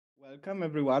Welcome,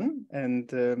 everyone.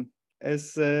 And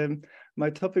as my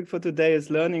topic for today is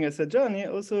learning as a journey,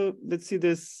 also let's see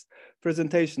this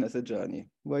presentation as a journey,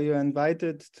 where you're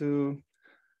invited to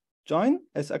join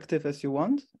as active as you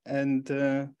want and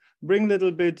bring a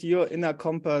little bit your inner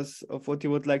compass of what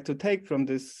you would like to take from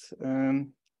this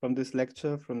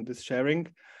lecture, from this sharing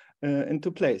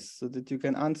into place, so that you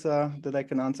can answer, that I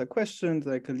can answer questions,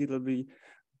 that I can literally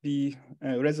be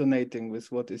resonating with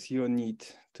what is your need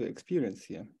to experience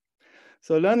here.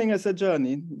 So learning as a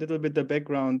journey, a little bit the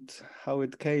background, how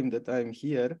it came that I'm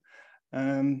here.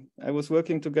 I was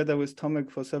working together with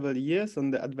Tomek for several years on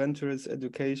the adventurous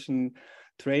education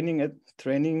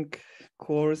training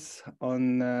course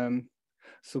on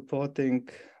supporting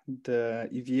the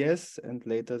EVS and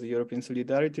later the European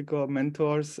Solidarity Corps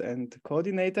mentors and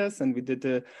coordinators, and we did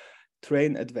a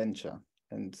train adventure.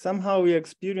 And somehow we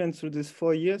experienced through these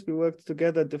 4 years, we worked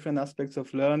together different aspects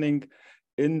of learning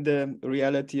in the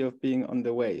reality of being on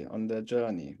the way, on the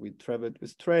journey. We traveled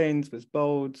with trains, with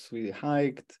boats, we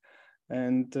hiked,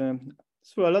 and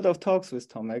through a lot of talks with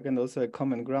Tomek and also a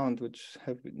common ground which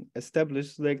have been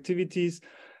established, the activities,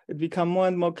 it become more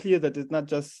and more clear that it's not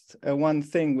just a one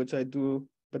thing which I do,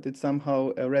 but it's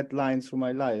somehow a red line through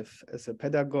my life as a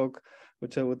pedagogue,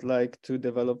 which I would like to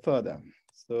develop further.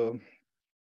 So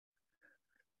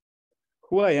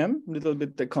who I am, a little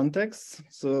bit the context.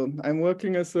 So I'm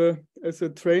working as a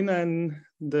trainer in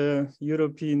the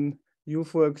European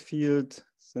youth work field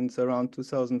since around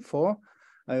 2004.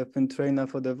 I have been trainer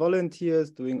for the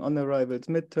volunteers, doing on-arrivals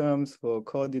midterms, for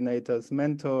coordinators,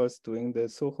 mentors, doing the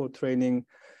SOHO training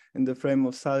in the frame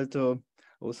of Salto,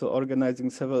 also organizing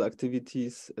several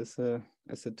activities as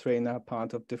a trainer,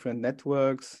 part of different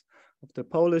networks, of the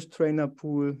Polish trainer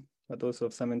pool, but also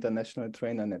of some international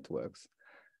trainer networks.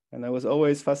 And I was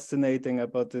always fascinating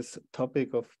about this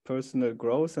topic of personal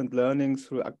growth and learning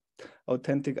through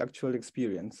authentic actual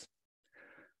experience.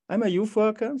 I'm a youth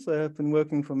worker, so I have been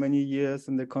working for many years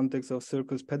in the context of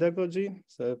circus pedagogy.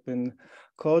 So I've been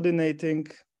coordinating,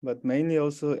 but mainly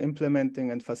also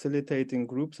implementing and facilitating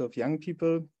groups of young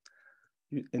people,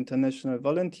 international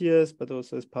volunteers, but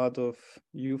also as part of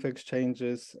youth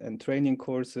exchanges and training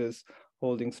courses,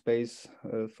 holding space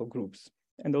for groups.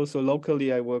 And also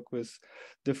locally, I work with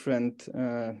different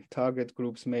target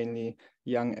groups, mainly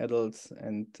young adults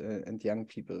and young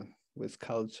people with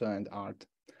culture and art.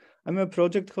 I'm a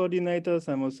project coordinator,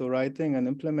 so I'm also writing and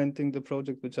implementing the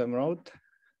project which I wrote.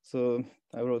 So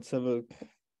I wrote several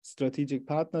strategic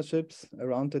partnerships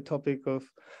around the topic of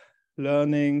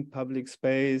learning, public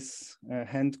space,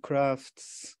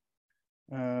 handcrafts.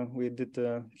 We did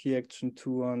a key action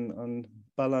 2 on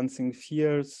balancing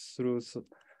fears through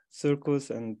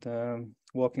circus and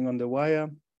walking on the wire,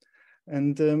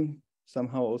 and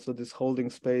somehow also this holding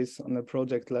space on a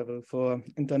project level for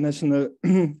international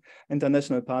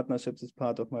partnerships is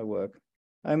part of my work.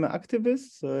 I'm an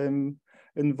activist, so I'm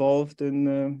involved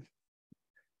in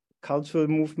cultural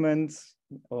movements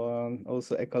or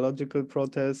also ecological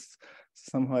protests.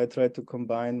 Somehow I try to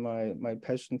combine my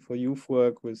passion for youth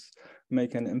work with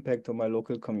making an impact on my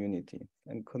local community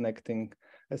and connecting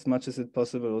as much as it's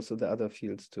possible also the other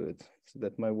fields to it, so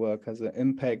that my work has an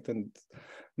impact and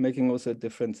making also a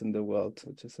difference in the world,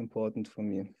 which is important for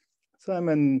me. So I'm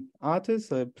an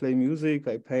artist, I play music,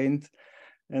 I paint,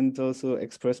 and also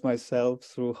express myself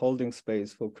through holding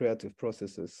space for creative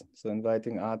processes. So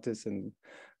inviting artists and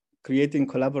creating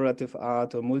collaborative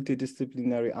art or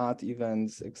multidisciplinary art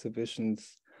events,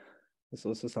 exhibitions is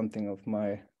also something of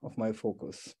my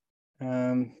focus.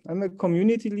 I'm a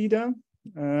community leader.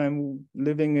 I'm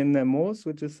living in Moos,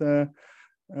 which is the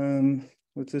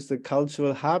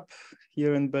cultural hub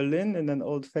here in Berlin, in an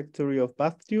old factory of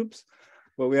bath tubes,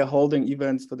 where we are holding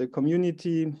events for the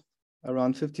community.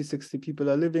 Around 50, 60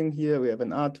 people are living here. We have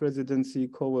an art residency,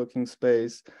 co-working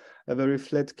space, a very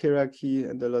flat hierarchy,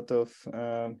 and a lot of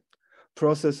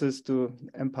processes to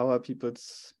empower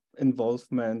people's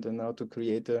involvement and how to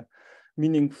create a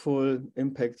meaningful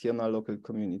impact here in our local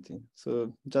community.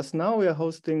 So just now we are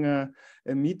hosting a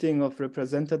meeting of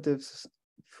representatives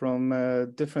from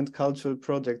different cultural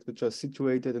projects which are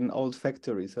situated in old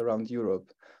factories around Europe.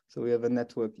 So we have a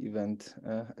network event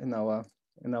in our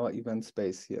event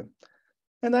space here.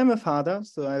 And I'm a father,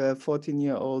 so I have a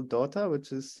 14-year-old daughter,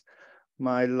 which is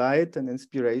my light and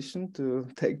inspiration to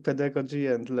take pedagogy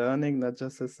and learning, not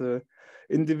just as a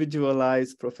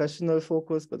individualized professional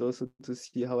focus, but also to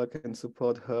see how I can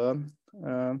support her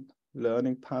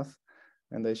learning path.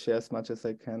 And I share as much as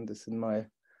I can this in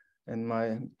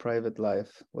my private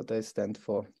life, what I stand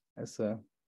for as a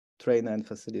trainer and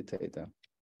facilitator.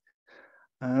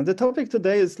 The topic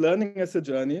today is learning as a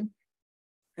journey.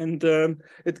 And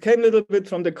it came a little bit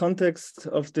from the context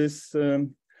of this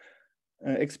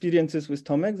experiences with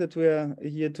Tomek that we are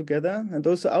here together. And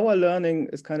also our learning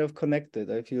is kind of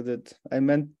connected. I feel that I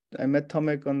met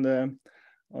Tomek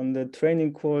on the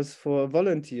training course for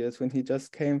volunteers when he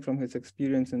just came from his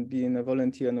experience in being a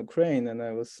volunteer in Ukraine. And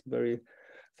I was very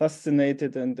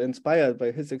fascinated and inspired by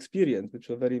his experience, which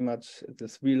was very much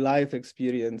this real life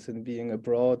experience in being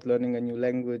abroad, learning a new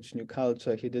language, new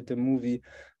culture. He did a movie.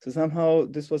 So somehow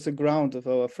this was the ground of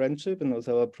our friendship and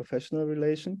also our professional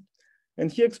relation.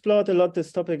 And he explored a lot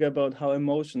this topic about how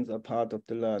emotions are part of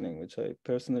the learning, which I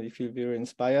personally feel very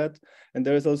inspired. And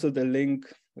there is also the link,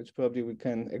 which probably we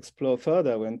can explore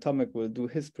further when Tomek will do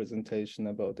his presentation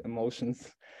about emotions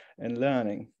and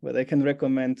learning. But I can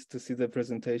recommend to see the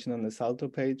presentation on the Salto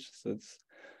page. So it's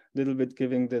a little bit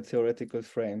giving the theoretical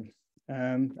frame.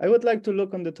 I would like to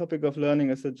look on the topic of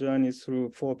learning as a journey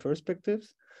through 4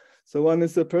 perspectives. So one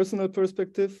is the personal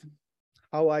perspective,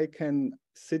 how I can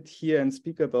sit here and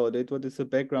speak about it. What is the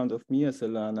background of me as a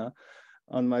learner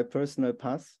on my personal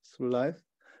path through life?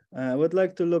 I would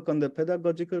like to look on the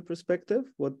pedagogical perspective.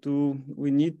 What do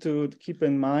we need to keep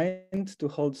in mind to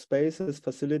hold space as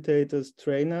facilitators,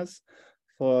 trainers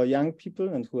for young people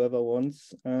and whoever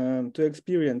wants to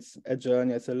experience a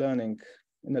journey as a learning,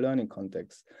 in a learning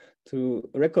context, to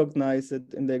recognize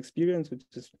it in the experience, which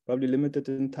is probably limited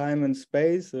in time and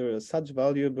space. There are such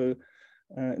valuable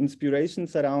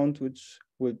inspirations around which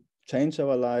will change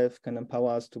our life, can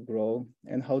empower us to grow,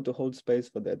 and how to hold space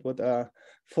for that. What are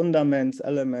fundaments,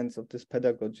 elements of this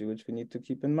pedagogy which we need to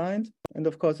keep in mind? And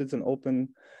of course, it's an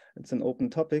open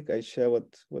topic. I share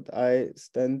what I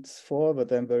stand for,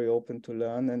 but I'm very open to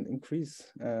learn and increase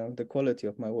the quality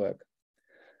of my work.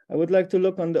 I would like to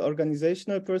look on the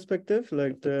organizational perspective,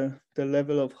 like the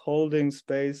level of holding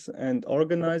space and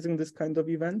organizing this kind of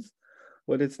events.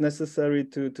 What it's necessary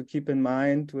to keep in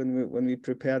mind when we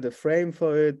prepare the frame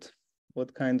for it,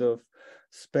 what kind of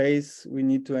space we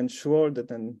need to ensure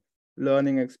that an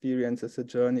learning experience as a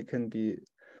journey can be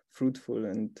fruitful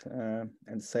and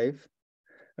safe.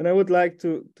 And I would like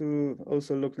to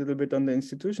also look a little bit on the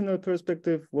institutional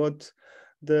perspective, what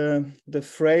the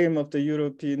frame of the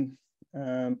European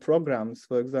programs,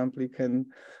 for example, can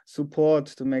support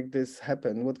to make this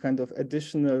happen. What kind of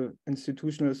additional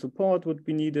institutional support would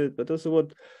be needed, but also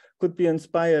what could be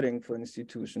inspiring for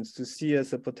institutions to see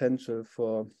as a potential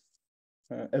for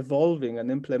evolving and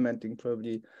implementing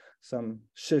probably some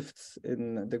shifts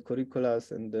in the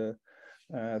curriculums and the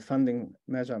funding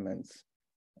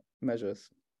measures.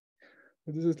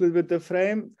 This is a little bit the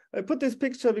frame. I put this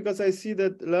picture because I see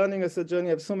that learning as a journey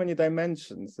has so many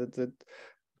dimensions that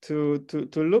to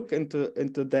look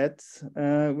into that,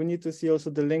 we need to see also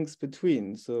the links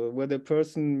between. So where the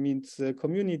person meets the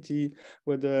community,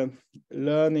 where the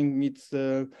learning meets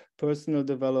the personal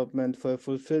development for a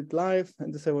fulfilled life.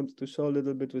 And this I wanted to show a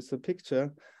little bit with the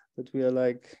picture, that we are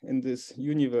like in this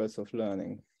universe of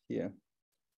learning here.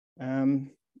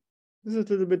 This is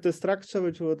a little bit the structure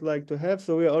which we would like to have.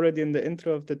 So we're already in the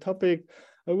intro of the topic.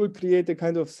 I will create a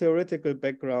kind of theoretical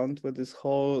background where this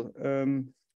whole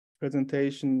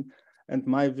presentation and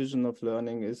my vision of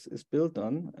learning is built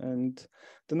on. And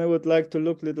then I would like to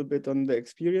look a little bit on the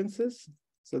experiences.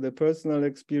 So the personal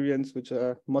experience, which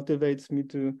motivates me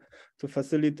to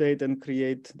facilitate and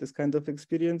create this kind of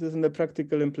experiences, and the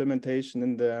practical implementation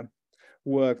in the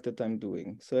work that I'm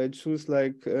doing. So I choose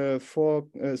like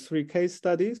 3 case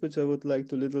studies, which I would like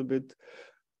to little bit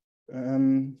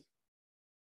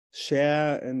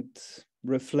share and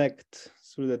reflect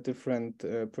through the different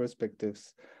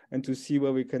perspectives, and to see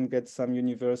where we can get some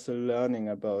universal learning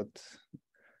about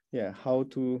how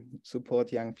to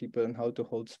support young people and how to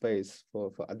hold space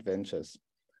for adventures.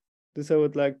 This I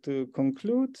would like to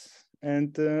conclude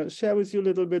and share with you a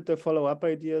little bit the follow-up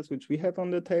ideas which we have on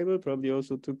the table, probably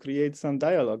also to create some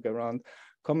dialogue around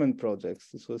common projects.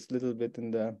 This was a little bit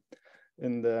in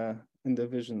the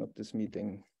vision of this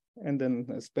meeting. And then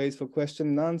a space for question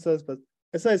and answers. But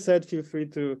as I said, feel free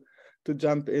to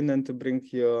jump in and to bring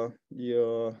your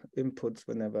inputs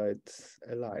whenever it's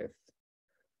alive.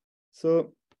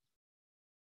 So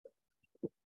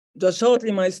just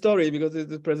shortly my story, because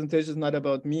the presentation is not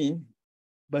about me,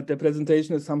 but the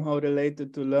presentation is somehow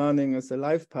related to learning as a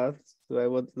life path. So I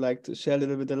would like to share a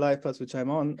little bit the life path which I'm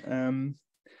on.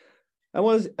 I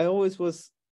always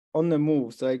was on the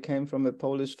move. So I came from a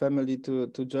Polish family to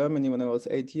Germany when I was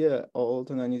 8 years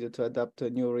old, and I needed to adapt to a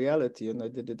new reality. And I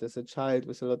did it as a child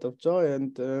with a lot of joy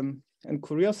and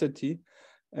curiosity.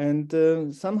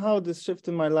 And somehow this shift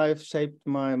in my life shaped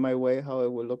my way, how I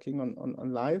was looking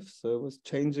on life. So I was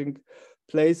changing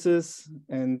places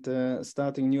and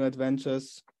starting new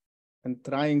adventures and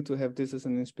trying to have this as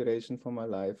an inspiration for my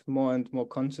life, more and more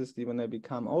consciously when I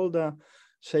become older,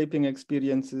 shaping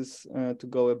experiences to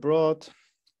go abroad,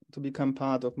 to become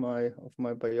part of my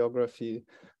biography.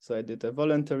 So I did a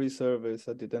voluntary service,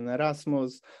 I did an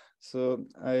Erasmus. So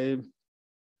I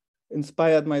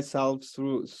inspired myself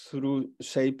through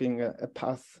shaping a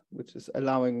path which is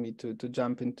allowing me to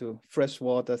jump into fresh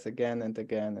waters again and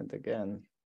again and again.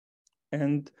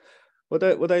 And what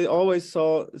I always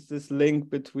saw is this link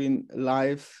between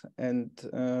life and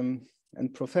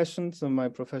profession. So my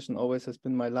profession always has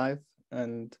been my life,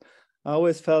 and I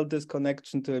always felt this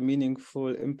connection to a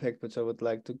meaningful impact which I would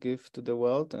like to give to the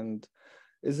world. And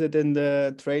is it in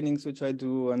the trainings which I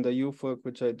do, and the youth work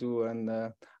which I do, and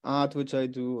the art which I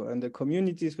do, and the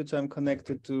communities which I'm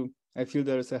connected to? I feel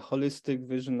there is a holistic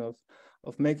vision of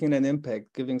making an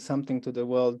impact, giving something to the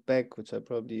world back, which I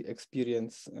probably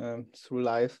experience through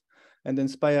life, and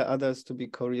inspire others to be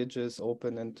courageous,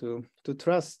 open, and to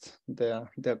trust their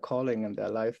calling and their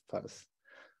life path.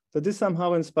 So this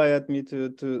somehow inspired me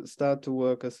to start to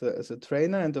work as a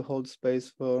trainer and to hold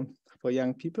space for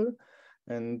young people.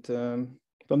 And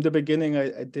from the beginning,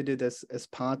 I did it as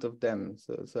part of them.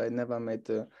 So I never made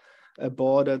a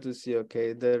border to see,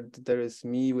 okay, there is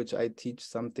me, which I teach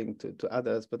something to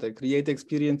others, but I create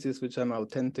experiences which I'm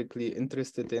authentically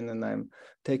interested in, and I'm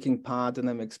taking part and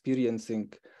I'm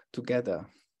experiencing together.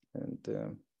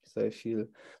 And so I feel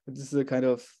that this is a kind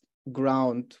of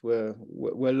ground where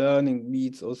learning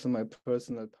meets also my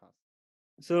personal path.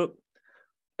 So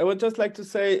I would just like to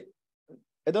say,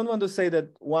 I don't want to say that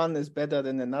one is better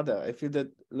than another. I feel that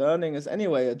learning is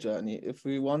anyway a journey, if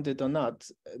we want it or not.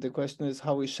 The question is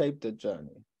how we shape the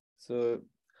journey. So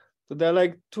there are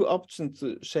like two options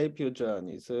to shape your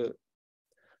journey. So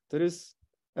there is,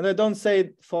 and I don't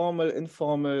say formal,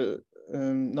 informal,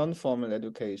 non-formal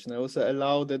education. I also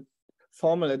allow that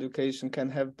formal education can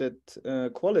have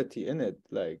that quality in it.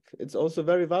 Like, it's also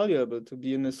very valuable to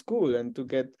be in a school and to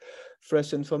get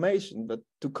fresh information, but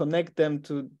to connect them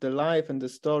to the life and the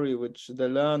story which the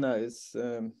learner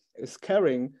is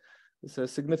carrying is a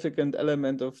significant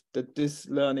element of that this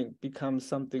learning becomes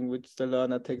something which the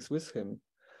learner takes with him.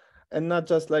 And not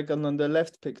just like on the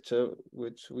left picture,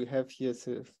 which we have here,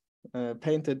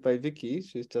 painted by Vicky.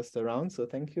 She's just around. So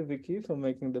thank you, Vicky, for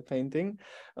making the painting.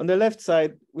 On the left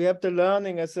side, we have the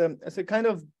learning as a kind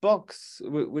of box,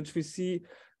 which we see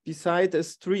beside a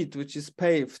street, which is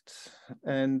paved.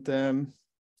 And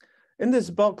in this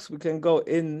box, we can go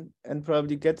in and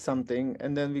probably get something,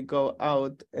 and then we go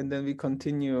out, and then we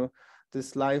continue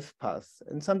this life path.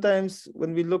 And sometimes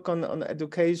when we look on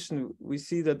education, we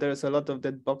see that there's a lot of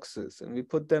dead boxes, and we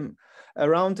put them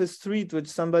around a street which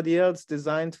somebody else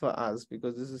designed for us,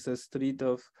 because this is a street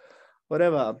of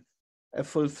whatever, a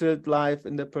fulfilled life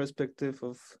in the perspective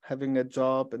of having a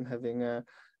job and having a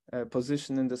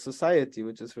position in the society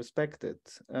which is respected.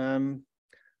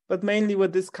 But mainly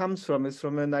what this comes from is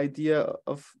from an idea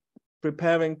of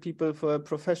preparing people for a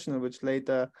professional, which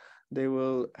later they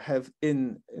will have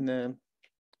in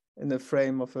a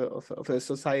frame of a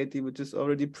society which is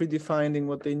already predefining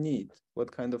what they need, what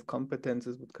kind of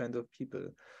competences, what kind of people.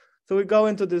 So we go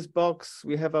into this box,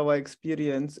 we have our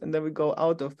experience, and then we go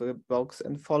out of the box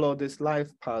and follow this life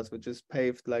path, which is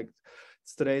paved like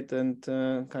straight and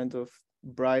kind of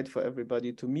bright for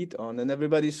everybody to meet on. And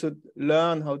everybody should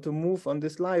learn how to move on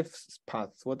this life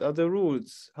path. What are the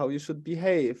rules, how you should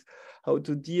behave, how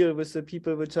to deal with the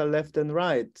people which are left and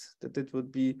right, that it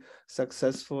would be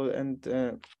successful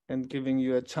and giving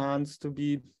you a chance to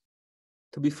be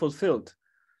fulfilled.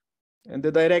 And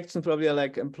the directions probably are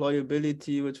like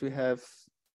employability, which we have.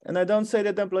 And I don't say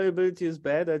that employability is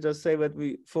bad. I just say that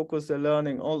we focus the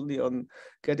learning only on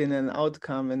getting an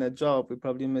outcome in a job. We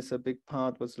probably miss a big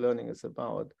part what learning is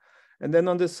about. And then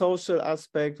on the social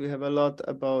aspect, we have a lot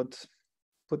about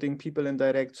putting people in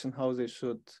direction, how they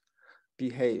should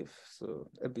behave. So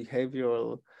a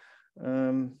behavioral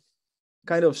kind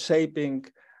of shaping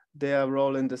their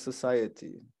role in the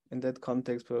society. In that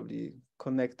context, probably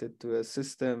connected to a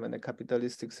system and a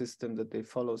capitalistic system that they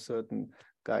follow certain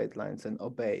guidelines and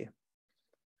obey.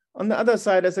 On the other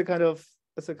side, as a kind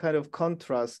of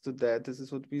contrast to that, this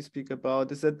is what we speak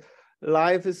about, is that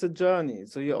life is a journey.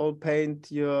 So you all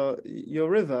paint your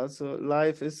river. So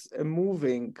life is a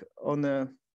moving on a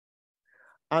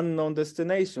unknown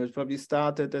destination, which probably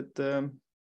started at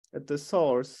the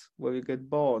source where we get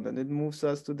born, and it moves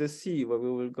us to the sea, where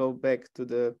we will go back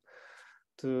to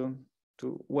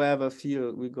wherever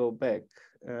field we go back,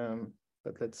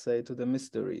 but let's say to the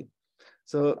mystery.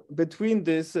 So between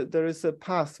this, there is a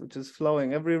path which is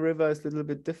flowing. Every river is a little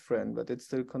bit different, but it's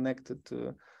still connected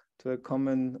to a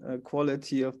common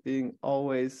quality of being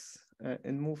always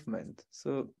in movement.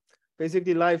 So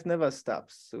basically life never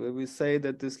stops. So when we say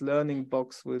that this learning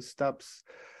box will stops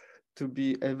to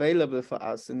be available for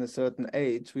us in a certain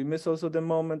age, we miss also the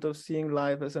moment of seeing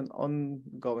life as an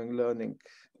ongoing learning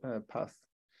path.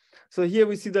 So here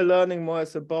we see the learning more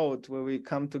as a boat where we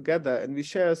come together and we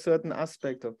share a certain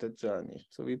aspect of the journey.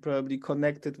 So we probably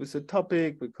connected with a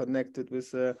topic, we connected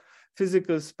with a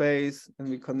physical space, and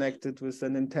we connected with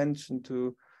an intention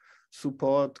to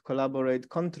support, collaborate,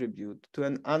 contribute to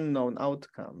an unknown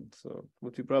outcome. So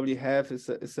what we probably have is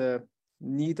a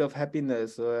need of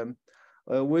happiness or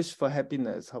a wish for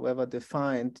happiness, however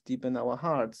defined deep in our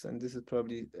hearts. And this is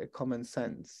probably a common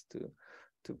sense to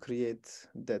create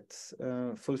that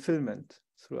fulfillment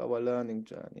through our learning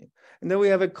journey. And then we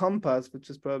have a compass, which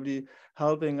is probably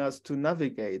helping us to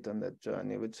navigate on that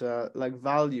journey, which are like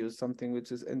values, something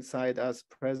which is inside us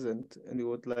present, and we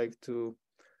would like to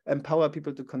empower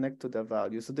people to connect to their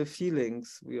values. So the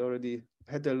feelings, we already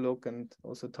had a look, and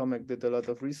also Tomek did a lot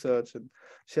of research and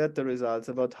shared the results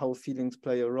about how feelings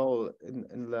play a role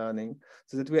in learning,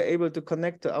 so that we're able to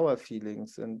connect to our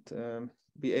feelings and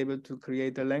be able to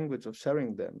create a language of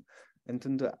sharing them, and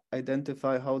to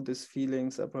identify how these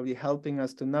feelings are probably helping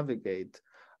us to navigate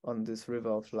on this river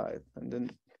of life. And then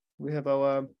we have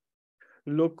our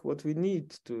look what we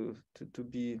need to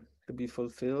be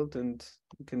fulfilled, and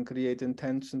we can create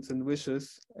intentions and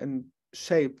wishes and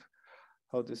shape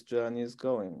how this journey is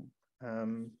going.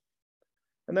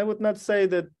 And I would not say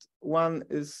that one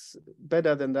is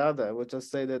better than the other. I would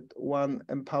just say that one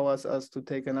empowers us to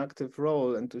take an active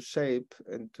role and to shape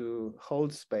and to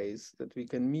hold space, that we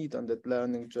can meet on that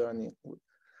learning journey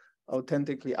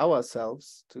authentically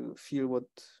ourselves, to feel what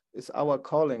is our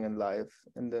calling in life,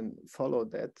 and then follow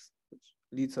that, which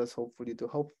leads us hopefully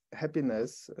to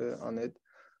happiness on it,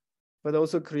 but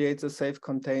also creates a safe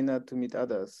container to meet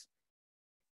others.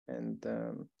 And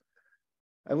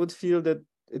I would feel that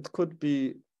it could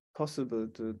be possible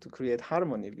to create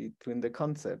harmony between the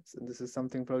concepts. And this is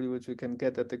something probably which we can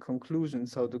get at the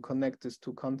conclusions, how to connect these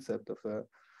two concepts of a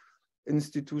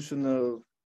institutional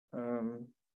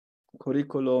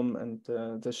curriculum and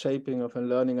the shaping of a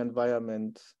learning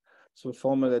environment through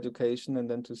formal education, and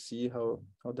then to see how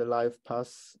the life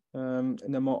path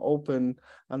in a more open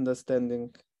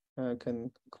understanding can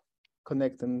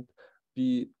connect and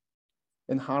be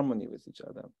in harmony with each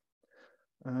other.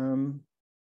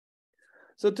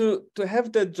 So to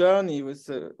have that journey with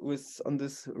on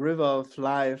this river of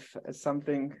life as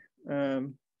something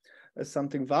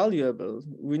valuable,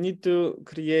 we need to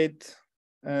create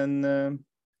a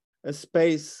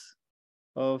space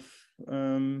of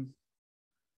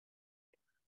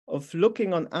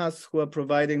looking on us who are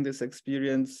providing this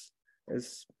experience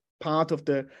as part of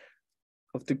the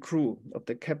crew, of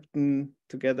the captain,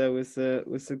 together with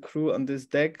the crew on this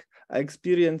deck, are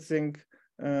experiencing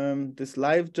this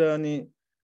life journey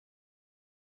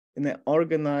in an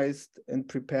organized and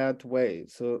prepared way.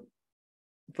 So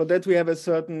for that, we have a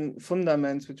certain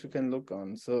fundaments which we can look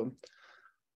on. So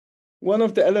one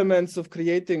of the elements of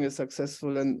creating a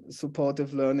successful and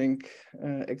supportive learning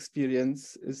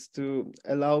experience is to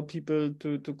allow people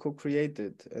to co-create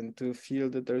it, and to feel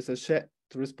that there's a shared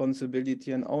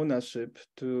responsibility and ownership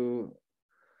to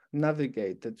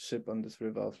navigate that ship on this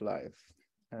river of life.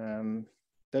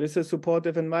 There is a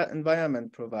supportive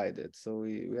environment provided. So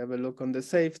we have a look on the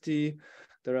safety.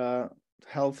 There are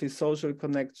healthy social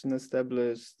connection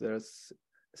established. There's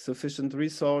sufficient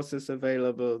resources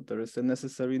available. There is the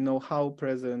necessary know-how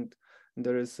present. And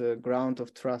there is a ground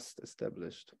of trust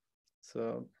established.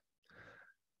 So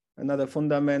another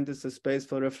fundament is a space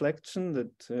for reflection,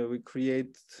 that we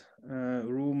create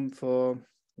room for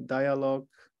dialogue,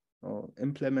 or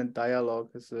implement dialogue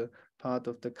as a part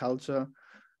of the culture.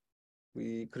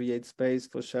 We create space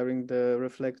for sharing the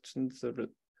reflections, the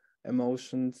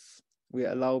emotions. We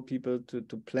allow people to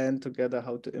plan together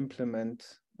how to implement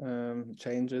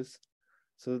changes.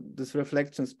 So this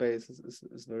reflection space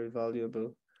is very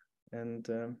valuable. And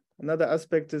another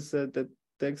aspect is that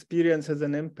the experience has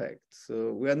an impact.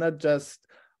 So we are not just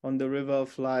on the river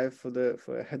of life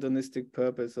for a hedonistic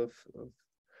purpose of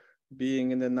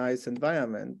being in a nice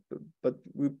environment, but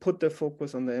we put the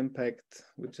focus on the impact,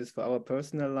 which is for our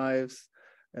personal lives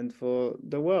and for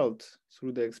the world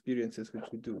through the experiences which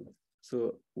we do.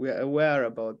 So we are aware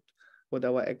about what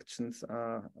our actions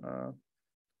are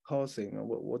causing, or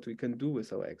what we can do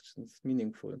with our actions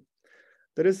meaningful.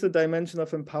 There is a dimension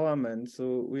of empowerment.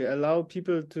 So we allow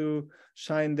people to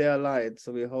shine their light.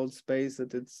 So we hold space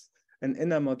that it's an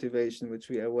inner motivation which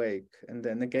we awake, and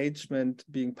then engagement,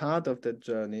 being part of that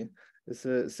journey, is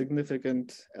a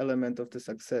significant element of the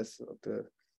success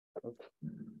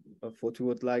of what we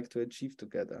would like to achieve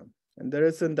together. And there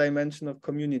is a dimension of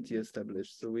community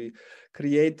established. So we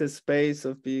create the space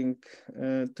of being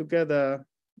together,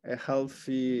 a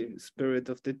healthy spirit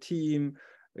of the team,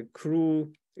 a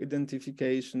crew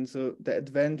identification. So the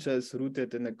adventure is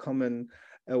rooted in a common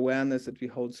awareness that we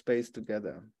hold space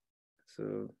together.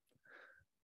 So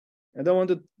I don't want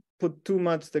to put too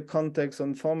much the context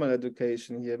on formal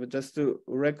education here, but just to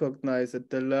recognize that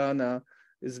the learner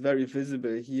is very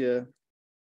visible here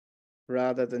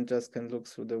rather than just can look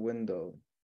through the window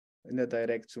in a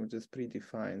direction which is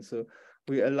predefined. So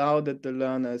we allow that the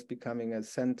learner is becoming a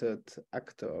centered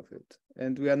actor of it.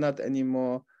 And we are not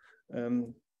anymore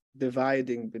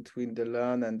dividing between the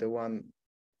learner and the one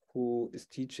who is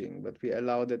teaching, but we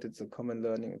allow that it's a common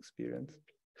learning experience.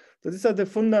 So these are the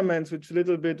fundamentals which a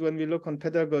little bit, when we look on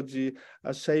pedagogy,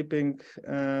 are shaping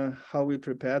how we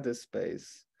prepare this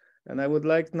space. And I would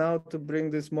like now to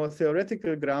bring this more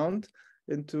theoretical ground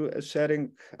into a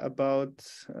sharing about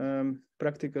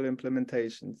practical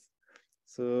implementations.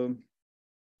 So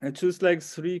I choose like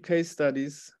 3 case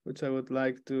studies, which I would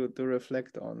like to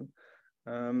reflect on.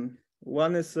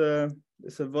 One is a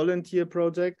volunteer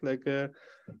project, like a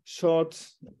short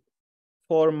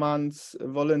 4 months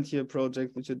volunteer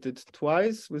project, which I did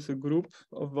twice with a group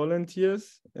of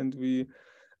volunteers. And we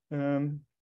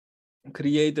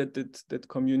created that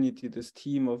community, this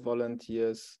team of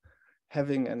volunteers,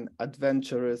 having an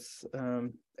adventurous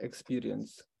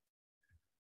experience.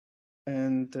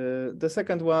 And the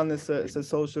second one is a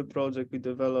social project we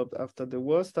developed after the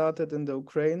war started in the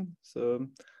Ukraine. So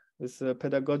it's a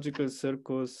pedagogical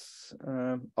circus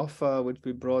offer, which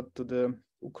we brought to the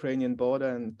Ukrainian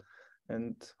border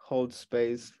and hold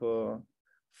space for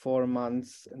 4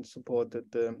 months and supported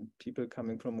the people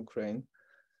coming from Ukraine.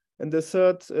 And the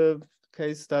third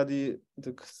case study,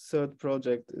 the third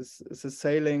project is a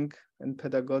sailing and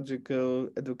pedagogical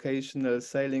educational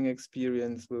sailing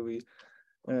experience where we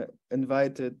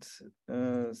invited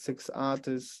 6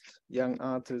 artists, young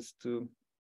artists, to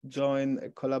join a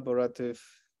collaborative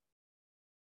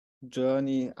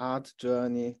journey, art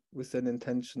journey, with an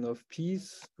intention of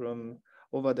peace from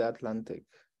over the Atlantic.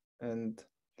 And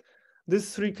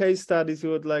these 3 case studies, we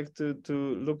would like to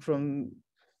look from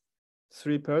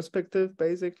 3 perspectives,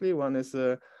 basically. One is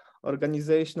a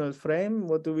organizational frame.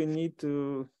 What do we need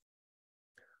to,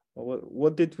 or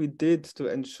what did we did to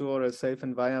ensure a safe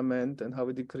environment, and how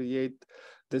we did create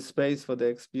the space for the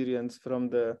experience from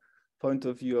the point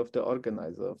of view of the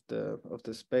organizer, of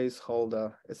the space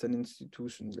holder as an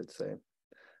institution, let's say.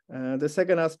 The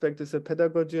second aspect is the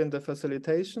pedagogy and the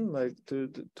facilitation, like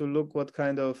to look what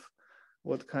kind of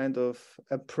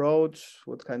approach,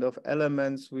 what kind of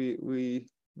elements we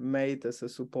made as a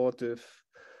supportive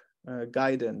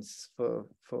guidance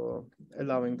for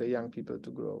allowing the young people to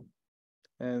grow.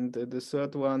 And the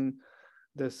third one,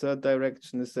 the third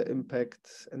direction, is the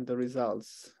impact and the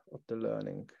results of the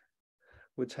learning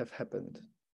which have happened.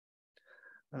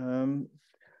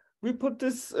 We put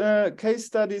this case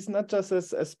studies not just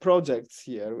as projects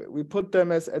here. We put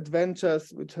them as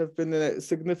adventures which have been a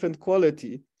significant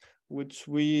quality, which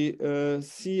we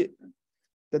see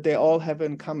that they all have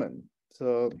in common.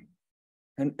 So,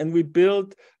 and we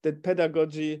build that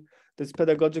pedagogy, this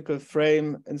pedagogical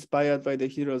frame inspired by the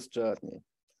hero's journey.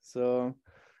 So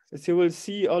as you will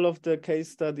see, all of the case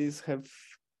studies have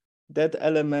that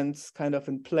elements kind of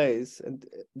in place, and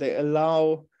they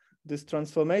allow this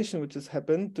transformation which has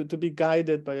happened to be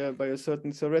guided by a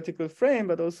certain theoretical frame,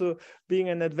 but also being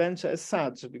an adventure as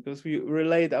such, because we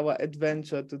relate our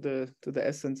adventure to the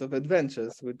essence of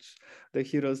adventures, which the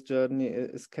hero's journey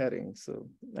is carrying. So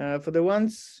for the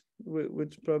ones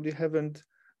which probably haven't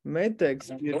made the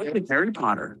experience, Harry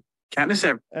Potter, Katniss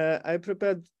Everdeen. I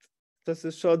prepared just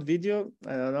a short video.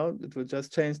 I don't know, it will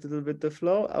just change a little bit the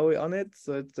flow. Are we on it?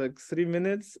 So it's like 3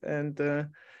 minutes, and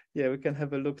yeah, we can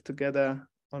have a look together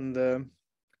on the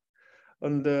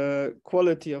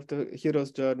quality of the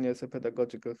hero's journey as a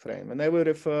pedagogical frame. And I will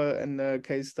refer in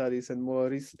case studies and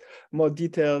more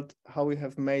detailed how we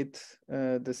have made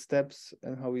the steps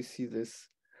and how we see this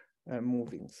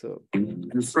moving. So,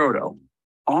 and Frodo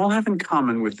all have in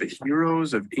common with the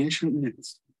heroes of ancient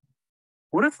myths.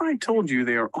 What if I told you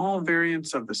they are all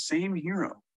variants of the same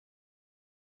hero?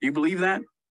 Do you believe that?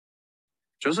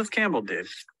 Joseph Campbell did.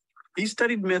 He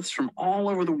studied myths from all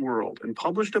over the world and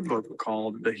published a book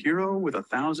called The Hero with a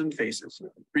Thousand Faces,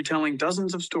 retelling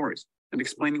dozens of stories and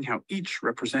explaining how each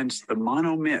represents the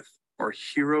monomyth or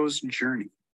hero's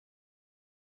journey.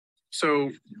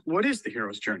 So, what is the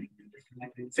hero's journey?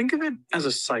 Think of it as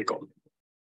a cycle.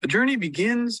 The journey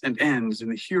begins and ends in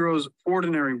the hero's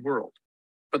ordinary world,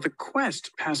 but the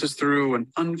quest passes through an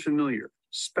unfamiliar,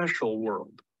 special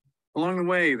world. Along the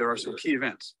way, there are some key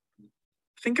events.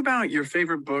 Think about your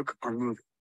favorite book or movie.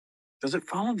 Does it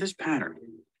follow this pattern?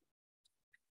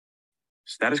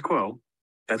 Status quo,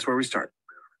 that's where we start.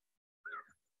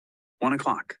 1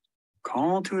 o'clock,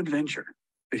 call to adventure.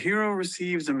 The hero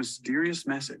receives a mysterious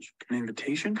message, an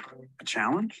invitation, a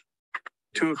challenge.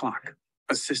 2 o'clock,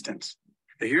 assistance.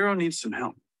 The hero needs some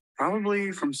help,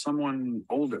 probably from someone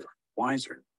older,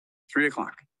 wiser. 3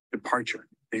 o'clock, departure.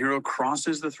 The hero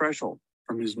crosses the threshold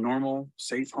from his normal,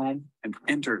 safe home and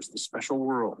enters the special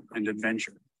world and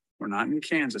adventure. We're not in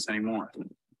Kansas anymore.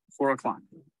 4 o'clock,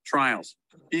 trials.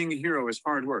 Being a hero is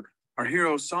hard work. Our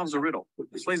hero solves a riddle,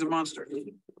 slays a monster,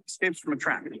 escapes from a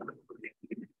trap.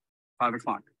 5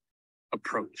 o'clock,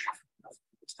 approach.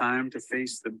 It's time to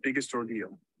face the biggest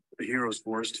ordeal, the hero's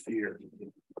worst fear.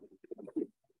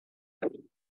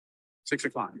 6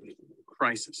 o'clock,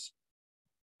 crisis.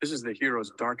 This is the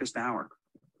hero's darkest hour.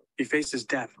 He faces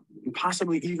death and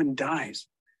possibly even dies,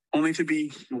 only to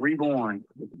be reborn.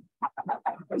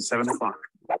 7 o'clock,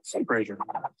 treasure.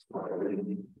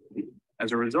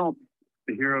 As a result,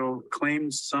 the hero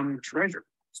claims some treasure,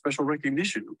 special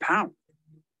recognition, power.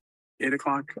 8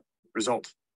 o'clock,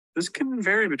 result. This can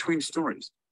vary between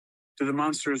stories. Do the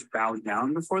monsters bow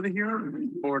down before the hero,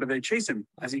 or do they chase him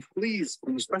as he flees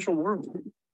from the special world?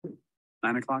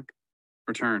 9 o'clock,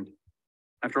 returned.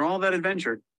 After all that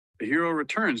adventure, the hero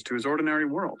returns to his ordinary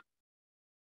world.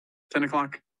 10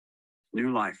 o'clock,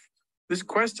 new life. This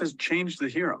quest has changed the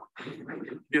hero.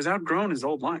 He has outgrown his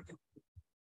old life.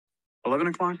 11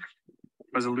 o'clock,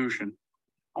 resolution.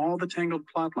 All the tangled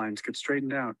plot lines get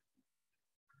straightened out.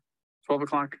 12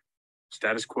 o'clock,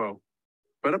 status quo,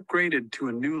 but upgraded to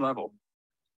a new level.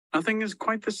 Nothing is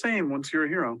quite the same once you're a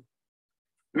hero.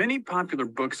 Many popular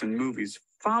books and movies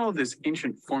follow this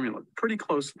ancient formula pretty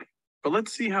closely, but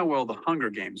let's see how well The Hunger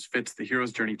Games fits the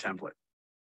hero's journey template.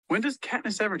 When does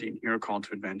Katniss Everdeen hear a call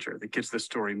to adventure that gets the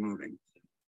story moving?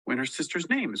 When her sister's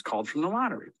name is called from the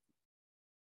lottery.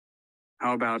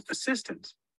 How about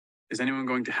assistance? Is anyone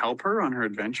going to help her on her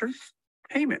adventure?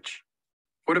 Hey, Mitch.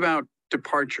 What about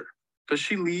departure? Does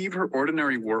she leave her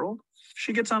ordinary world?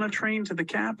 She gets on a train to the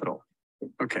capital.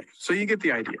 Okay, so you get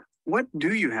the idea. What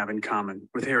do you have in common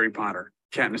with Harry Potter,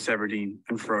 Katniss Everdeen,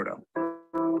 and Frodo?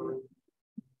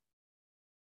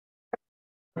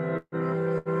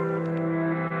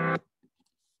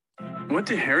 What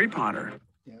did Harry Potter?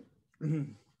 Yeah.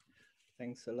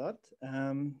 Thanks a lot.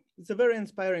 It's a very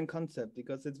inspiring concept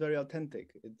because it's very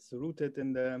authentic. It's rooted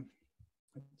in the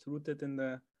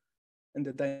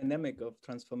dynamic of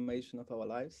transformation of our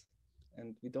lives,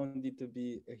 and we don't need to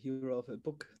be a hero of a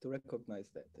book to recognize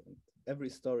that. And every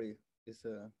story is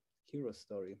a hero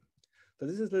story. So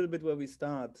this is a little bit where we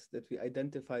start, that we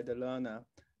identify the learner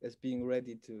as being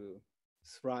ready to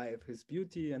thrive his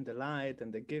beauty and the light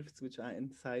and the gifts which are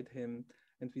inside him.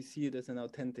 And we see it as an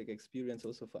authentic experience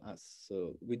also for us.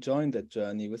 So we join that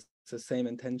journey with the same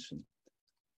intention.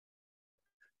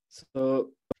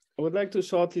 So I would like to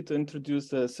shortly to introduce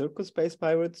the Circus Space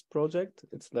Pirates project.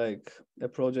 It's like a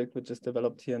project which is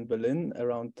developed here in Berlin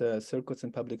around circus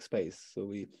in public space. So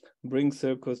we bring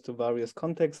circus to various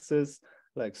contexts,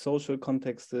 like social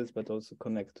contexts, but also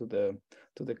connect to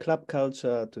the club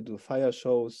culture, to do fire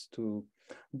shows, to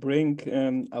bring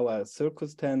our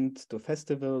circus tent to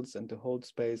festivals and to hold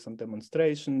space on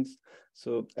demonstrations.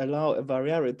 So allow a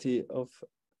variety of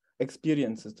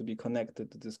experiences to be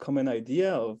connected to this common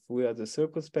idea of we are the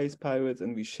Circus Space Pirates,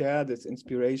 and we share this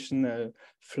inspirational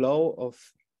flow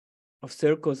of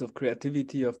circus, of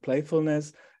creativity, of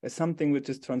playfulness as something which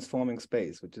is transforming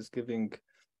space, which is giving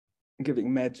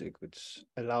magic, which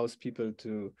allows people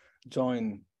to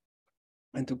join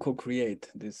and to co-create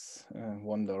this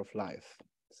wonder of life.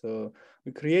 So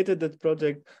we created that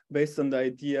project based on the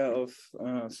idea of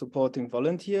supporting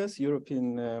volunteers,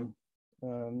 European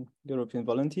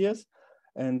volunteers,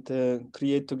 and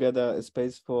create together a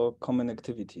space for common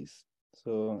activities.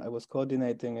 So I was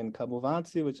coordinating in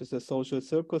Kabuwaci, which is a social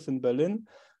circus in Berlin,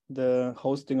 the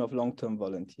hosting of long-term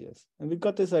volunteers. And we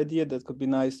got this idea that it could be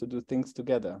nice to do things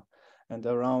together. And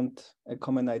around a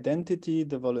common identity,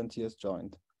 the volunteers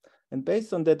joined. And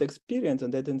based on that experience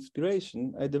and that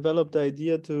inspiration, I developed the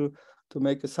idea to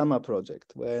make a summer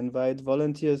project where I invite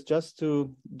volunteers just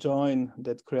to join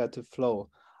that creative flow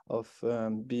of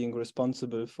being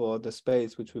responsible for the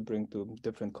space which we bring to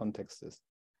different contexts.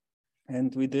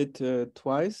 And we did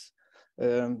twice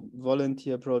a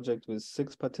volunteer project with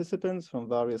 6 participants from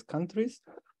various countries,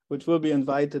 which will be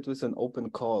invited with an open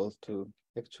call to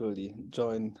actually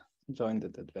join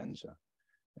that adventure.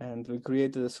 And we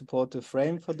created a supportive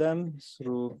frame for them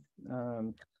through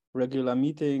regular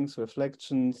meetings,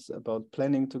 reflections about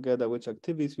planning together which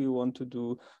activities we want to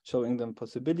do, showing them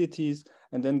possibilities,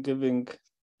 and then giving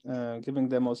giving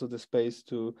them also the space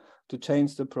to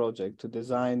change the project, to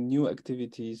design new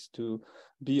activities, to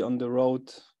be on the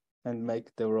road and make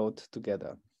the road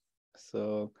together.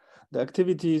 So the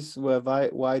activities were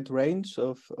wide range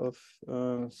of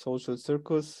social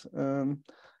circus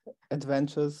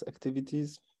adventures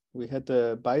activities. We had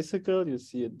a bicycle, you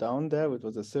see it down there, which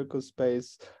was a circus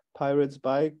space pirate's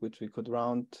bike, which we could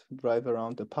drive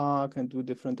around the park and do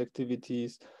different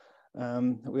activities.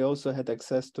 We also had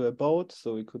access to a boat,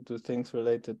 so we could do things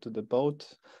related to the boat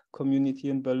community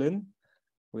in Berlin.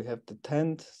 We have the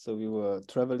tent, so we were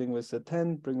traveling with the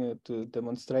tent, bringing it to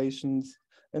demonstrations.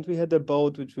 And we had a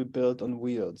boat which we built on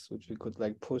wheels, which we could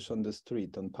like push on the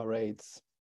street on parades.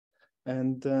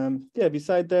 And yeah,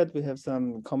 beside that, we have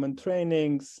some common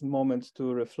trainings, moments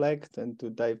to reflect and to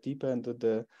dive deeper into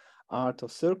the art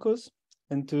of circus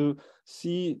and to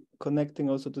see, connecting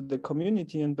also to the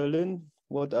community in Berlin,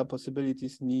 what are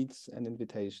possibilities, needs, and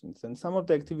invitations. And some of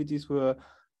the activities were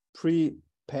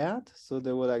prepared, so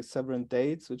there were like several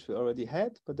dates which we already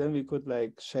had, but then we could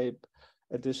like shape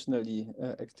additionally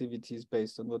activities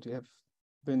based on what we have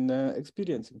been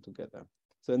experiencing together.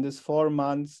 So in this 4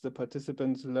 months, the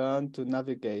participants learned to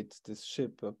navigate this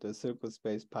ship of the circus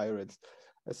space pirates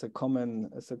as a common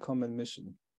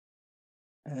mission.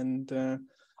 And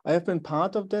I have been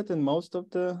part of that in most of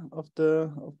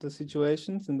the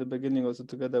situations. In the beginning, also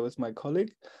together with my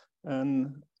colleague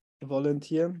and a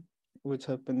volunteer, which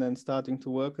have been then starting to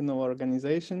work in our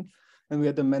organization. And we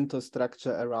had a mentor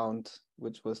structure around,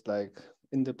 which was like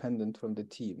independent from the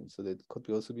team, so that could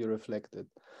also be reflected.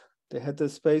 They had the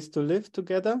space to live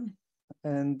together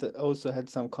and also had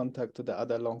some contact to the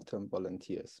other long-term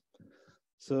volunteers.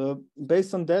 So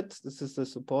based on that, this is the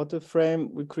supportive frame.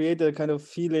 We created a kind of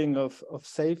feeling of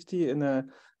safety in a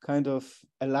kind of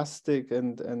elastic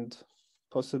and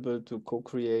possible to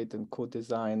co-create and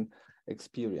co-design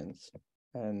experience.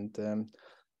 And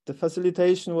the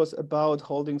facilitation was about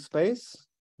holding space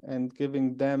and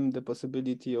giving them the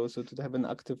possibility also to have an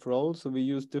active role. So we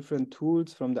use different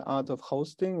tools from the art of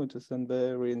hosting, which is a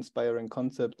very inspiring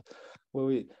concept, where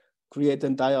we create a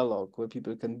dialogue where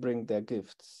people can bring their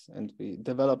gifts, and we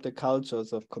develop the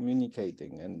cultures of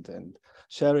communicating and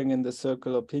sharing in the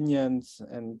circle opinions,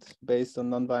 and based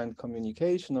on nonviolent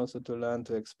communication also to learn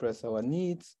to express our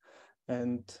needs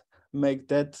and make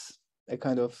that a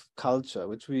kind of culture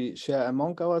which we share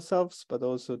among ourselves, but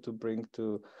also to bring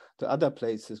to other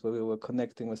places where we were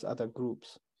connecting with other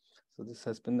groups. So this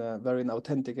has been a very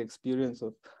authentic experience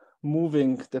of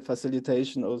moving the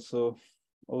facilitation also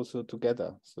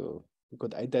together. So we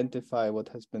could identify what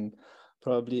has been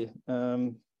probably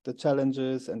the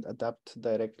challenges and adapt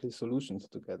directly solutions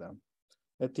together.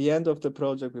 At the end of the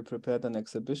project, we prepared an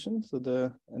exhibition,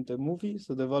 and the movie.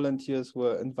 So the volunteers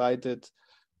were invited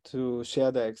to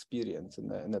share their experience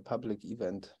in a public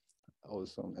event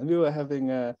also. And we were having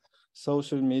a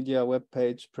social media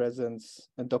webpage presence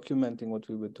and documenting what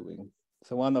we were doing.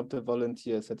 So one of the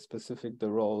volunteers had specific the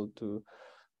role to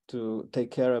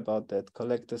take care about that,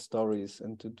 collect the stories,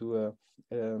 and to do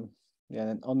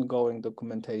an ongoing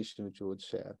documentation which we would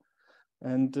share.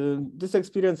 And this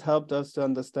experience helped us to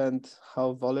understand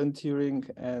how volunteering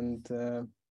and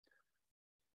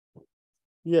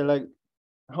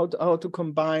how to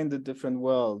combine the different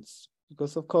worlds.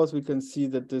 Because of course we can see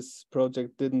that this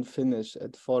project didn't finish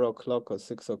at 4 o'clock or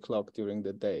 6 o'clock during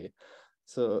the day.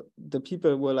 So the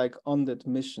people were like on that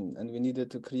mission, and we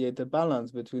needed to create a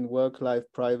balance between work life,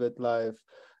 private life,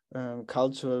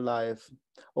 cultural life.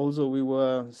 Also, we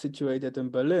were situated in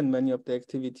Berlin. Many of the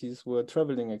activities were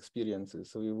traveling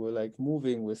experiences. So we were like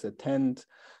moving with a tent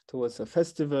towards a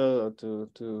festival, or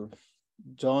to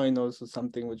join also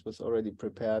something which was already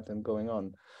prepared and going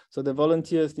on. So the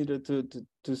volunteers needed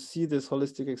to see this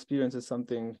holistic experience as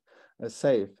something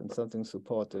safe and something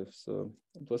supportive. So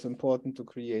it was important to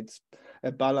create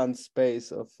a balanced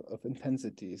space of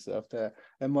intensity. So after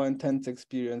a more intense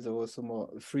experience, there was some more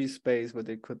free space where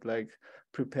they could like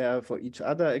prepare for each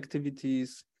other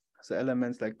activities. So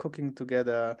elements like cooking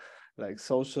together, like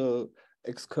social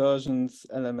excursions,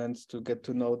 elements to get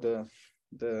to know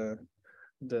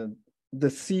the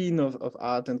scene of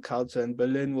art and culture in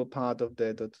Berlin were part of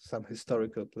that, or to some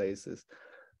historical places.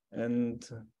 And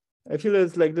I feel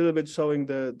it's like a little bit showing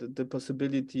the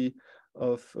possibility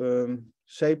of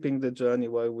shaping the journey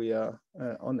while we are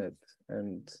on it.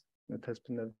 And it has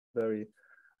been a very,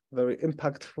 very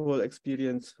impactful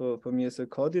experience for me as a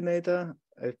coordinator.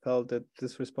 I felt that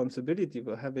this responsibility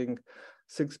for having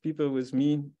 6 people with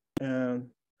me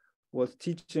was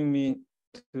teaching me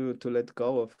to let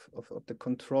go of the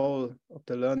control of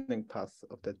the learning path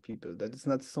of that people. That it's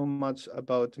not so much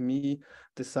about me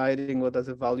deciding what are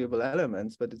the valuable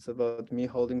elements, but it's about me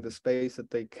holding the space that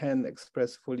they can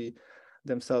express fully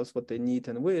themselves what they need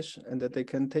and wish, and that they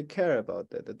can take care about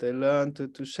that they learn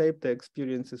to shape their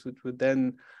experiences, which would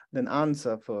then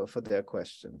answer for their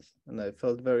questions. And I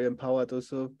felt very empowered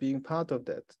also being part of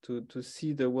that, to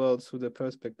see the world through the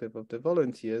perspective of the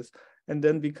volunteers, and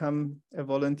then become a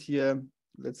volunteer,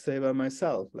 let's say by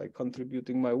myself, like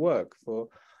contributing my work for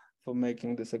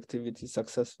making this activity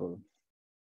successful.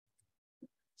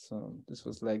 So this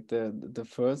was like the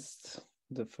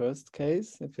first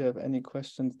case. If you have any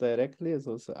questions directly, it's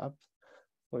also up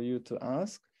for you to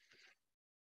ask.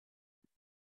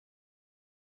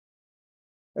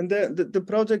 And the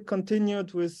project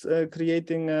continued with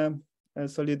creating a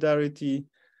solidarity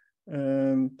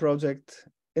project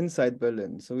inside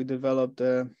Berlin. So we developed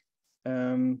a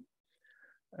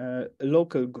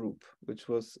local group, which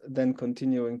was then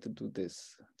continuing to do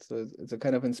this. So it's a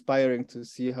kind of inspiring to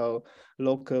see how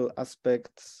local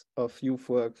aspects of youth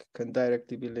work can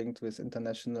directly be linked with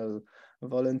international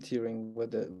volunteering, where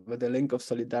the link of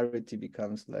solidarity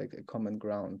becomes like a common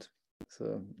ground.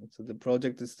 So the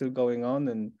project is still going on,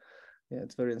 and yeah,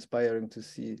 it's very inspiring to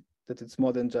see that it's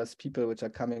more than just people which are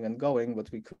coming and going,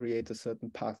 but we create a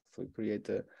certain path. We create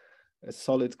a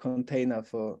solid container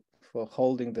for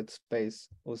holding that space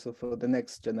also for the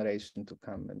next generation to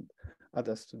come and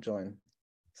others to join.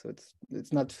 So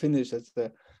it's not finished as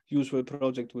the usual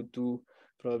project would do,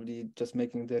 probably just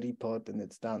making the report and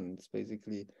it's done. It's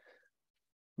basically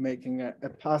making a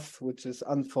path which is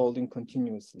unfolding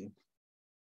continuously.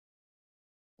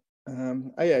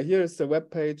 Yeah, here is the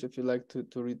webpage if you like to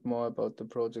read more about the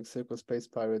project,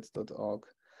 circlespacepirates.org.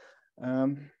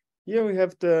 Here we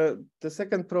have the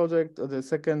second project, or the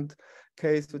second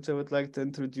case which I would like to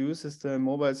introduce, is the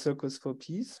Mobile Circus for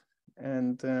Peace.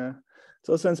 And it's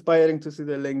also inspiring to see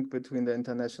the link between the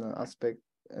international aspect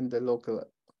and the local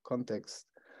context.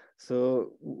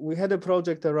 So we had a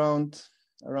project around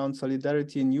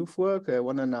solidarity in youth work, a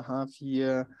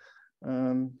 1.5-year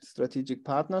strategic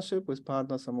partnership with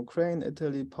partners from Ukraine,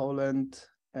 Italy, Poland,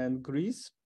 and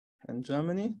Greece, and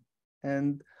Germany.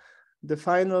 And the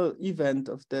final event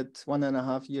of that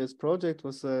 1.5 years project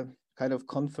was a kind of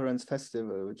conference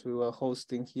festival, which we were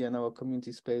hosting here in our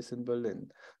community space in Berlin.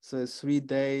 So a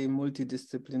 3-day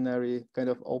multidisciplinary kind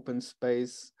of open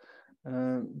space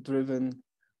driven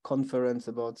conference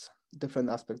about different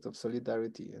aspects of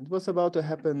solidarity. It was about to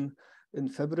happen in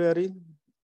February,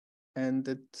 and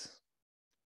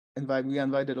we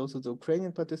invited also the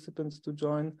Ukrainian participants to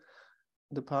join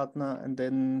the partner, and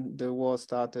then the war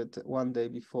started 1 day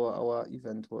before our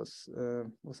event was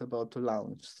about to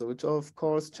launch. So which of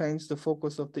course changed the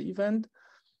focus of the event,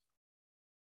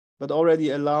 but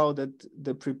already allowed that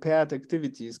the prepared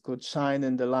activities could shine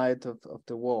in the light of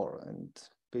the war and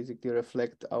basically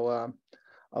reflect our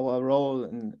role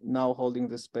in now holding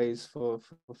the space for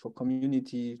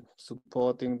community,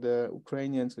 supporting the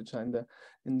Ukrainians which are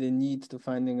in the need to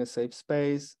finding a safe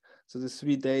space. So the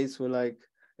 3 days were like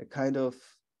a kind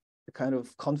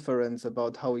of conference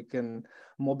about how we can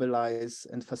mobilize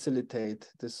and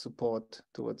facilitate this support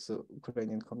towards the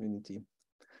Ukrainian community.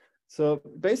 So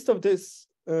based on this,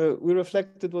 we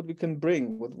reflected what we can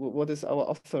bring, what is our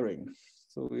offering.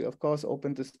 So we of course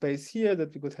opened the space here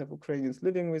that we could have Ukrainians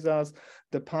living with us.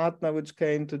 The partner which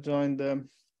came to join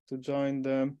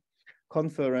the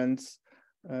conference,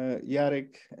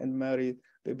 Jarek and Mary,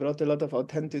 they brought a lot of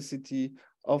authenticity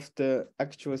of the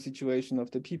actual situation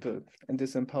of the people, and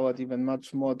this empowered even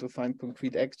much more to find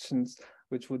concrete actions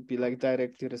which would be like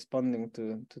directly responding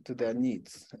to their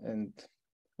needs. And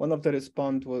one of the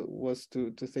response was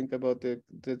to think about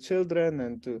the children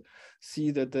and to see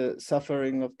that the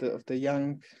suffering of the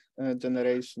young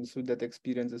generation through that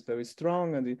experience is very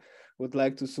strong, and we would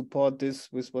like to support this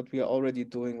with what we are already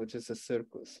doing, which is a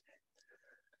circus.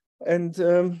 And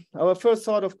our first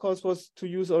thought, of course, was to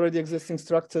use already existing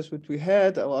structures which we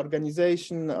had, our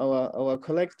organization, our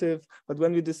collective. But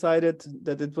when we decided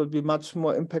that it would be much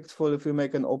more impactful if we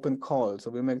make an open call.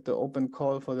 So we make the open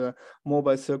call for the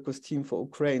Mobile Circus Team for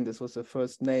Ukraine. This was the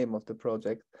first name of the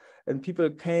project. And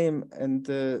people came and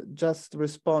just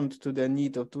respond to their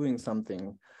need of doing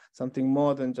something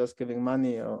more than just giving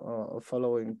money or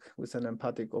following with an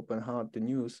empathic open heart the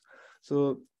news.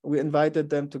 So we invited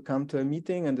them to come to a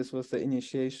meeting, and this was the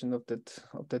initiation of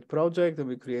that project. And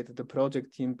we created a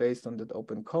project team based on that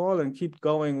open call, and keep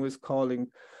going with calling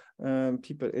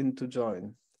people in to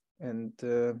join. And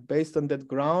based on that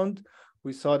ground,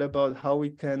 we thought about how we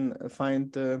can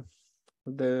find the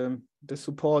the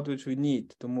support which we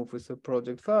need to move with the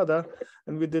project further.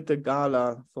 And we did a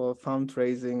gala for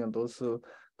fundraising and also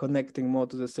connecting more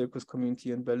to the circus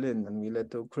community in Berlin. And we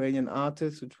let the Ukrainian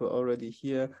artists, which were already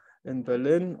here in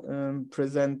Berlin,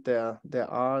 present their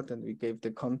art, and we gave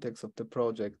the context of the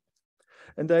project.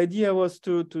 And the idea was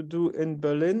to do in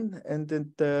Berlin and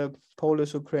in the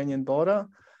Polish-Ukrainian border,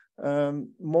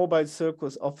 mobile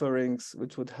circus offerings,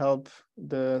 which would help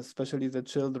especially the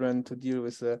children to deal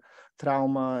with the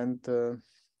trauma and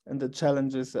the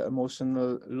challenges, the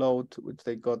emotional load which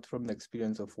they got from the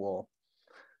experience of war.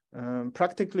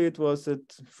 Practically, it was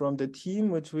from the team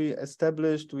which we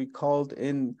established, we called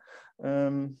in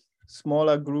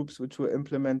smaller groups which were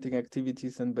implementing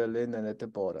activities in Berlin and at the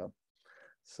border.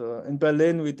 So in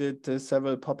Berlin, we did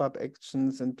several pop-up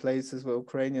actions in places where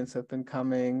Ukrainians have been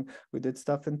coming. We did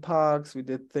stuff in parks. We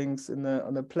did things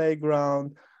on a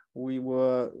playground. We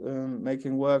were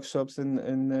making workshops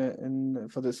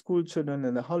for the school children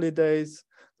in the holidays.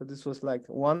 So this was like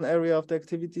one area of the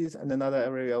activities, and another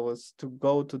area was to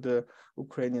go to the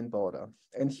Ukrainian border.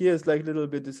 And here's like a little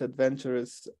bit this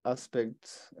adventurous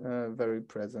aspect very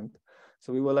present.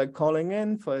 So we were like calling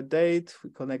in for a date, we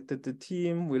connected the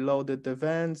team, we loaded the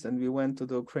vans, and we went to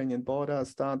the Ukrainian border,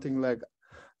 starting like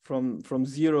from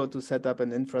zero to set up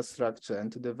an infrastructure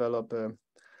and to develop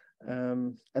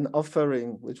an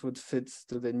offering which would fit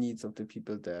to the needs of the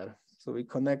people there. So we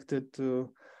connected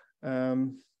to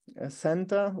a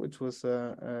center, which was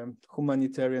a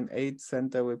humanitarian aid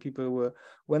center where people were,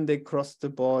 when they crossed the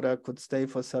border, could stay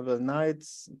for several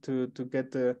nights to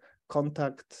get the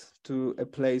contact to a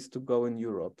place to go in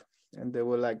Europe. And there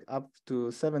were like up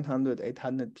to 700,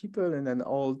 800 people in an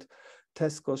old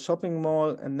Tesco shopping mall.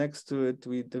 And next to it,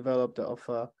 we developed the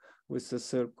offer with the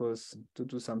circus to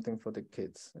do something for the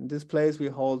kids. And this place we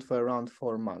hold for around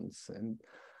 4 months. And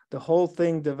the whole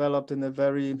thing developed in a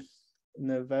very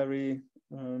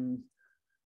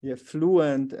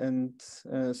fluent and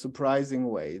surprising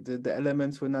way. The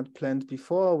elements were not planned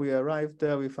before. We arrived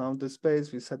there, we found the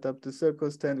space, we set up the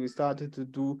circus tent, we started to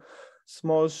do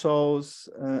small shows,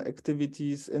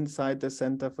 activities inside the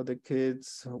center for the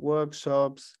kids,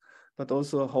 workshops, but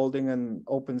also holding an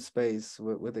open space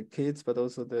where the kids, but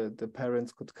also the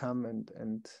parents could come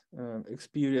and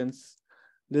experience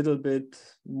a little bit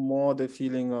more the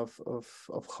feeling of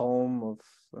home, of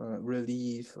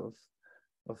relief, of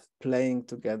playing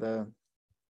together.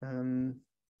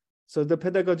 So the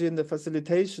pedagogy and the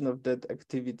facilitation of that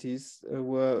activities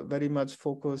were very much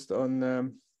focused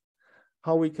on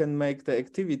how we can make the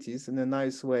activities in a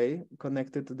nice way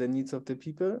connected to the needs of the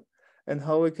people, and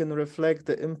how we can reflect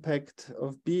the impact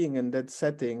of being in that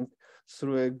setting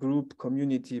through a group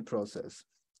community process.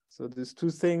 So there's two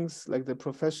things, like the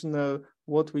professional,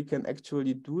 what we can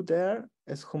actually do there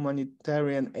as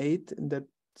humanitarian aid in that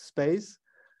space,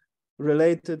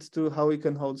 related to how we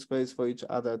can hold space for each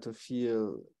other to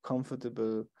feel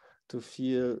comfortable, to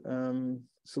feel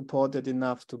supported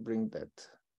enough to bring that.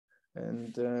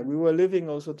 And we were living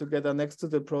also together next to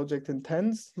the project in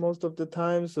tents most of the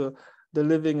time. So the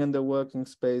living and the working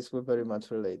space were very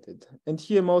much related. And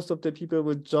here, most of the people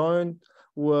who joined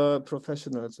were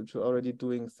professionals, which were already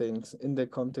doing things in the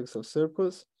context of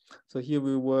circus. So here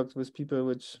we worked with people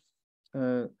which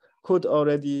could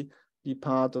already be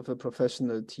part of a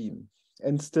professional team.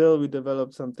 And still we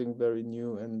developed something very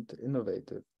new and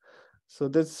innovative. So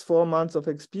that's 4 months of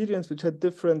experience, which had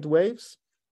different waves.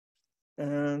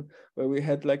 Where we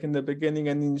had, like in the beginning,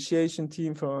 an initiation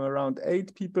team from around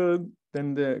 8 people.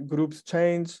 Then the groups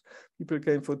changed. People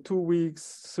came for 2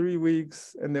 weeks, 3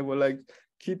 weeks, and they were like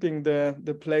keeping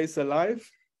the place alive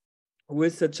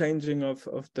with the changing of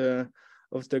the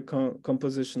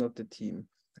composition of the team.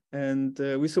 And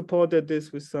we supported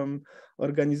this with some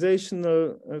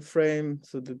organizational frame,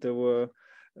 so that there were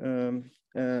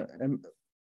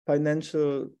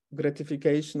financial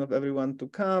gratification of everyone to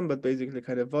come, but basically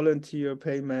kind of volunteer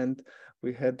payment.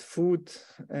 We had food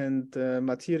and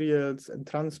materials and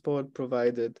transport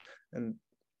provided, and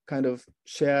kind of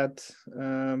shared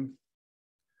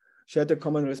a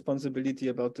common responsibility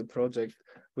about the project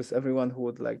with everyone who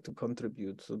would like to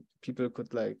contribute. So people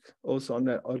could, like, also on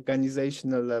the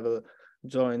organizational level,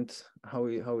 joined how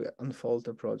we unfold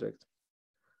the project.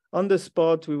 On the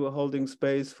spot, we were holding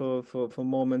space for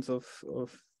moments of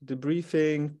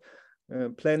debriefing,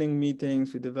 planning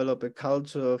meetings. We develop a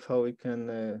culture of how we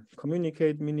can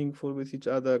communicate meaningful with each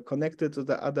other, connected to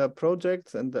the other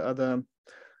projects and the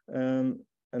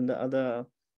other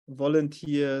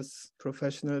volunteers,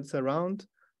 professionals around.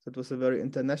 So it was a very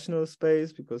international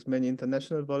space because many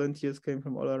international volunteers came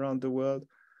from all around the world.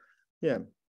 Yeah,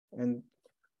 and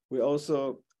we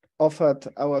also offered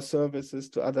our services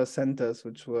to other centers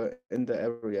which were in the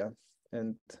area,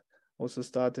 and also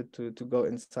started to go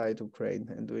inside Ukraine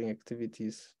and doing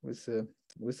activities with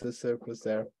the circus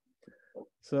there.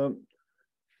 So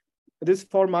these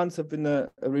 4 months have been a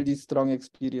really strong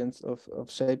experience of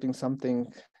shaping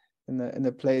something in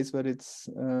a place where it's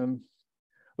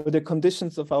where the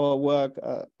conditions of our work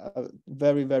are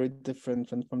very, very different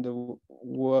from the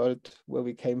world where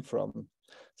we came from.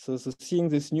 So seeing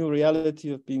this new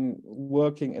reality of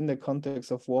working in the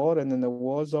context of war and in a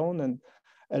war zone, and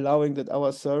allowing that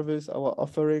our service, our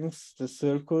offerings, the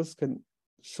circus can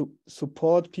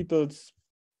support people's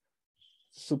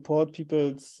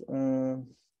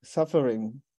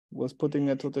suffering, was putting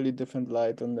a totally different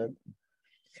light on that.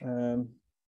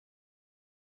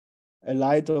 A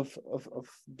light of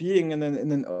being in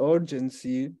an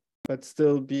urgency, but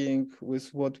still being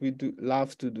with what we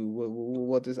love to do,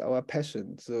 what is our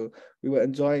passion. So we were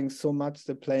enjoying so much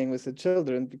the playing with the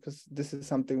children, because this is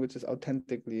something which is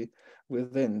authentically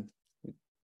within.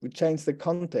 We changed the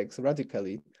context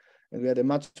radically, and we had a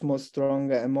much more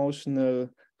stronger emotional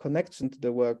connection to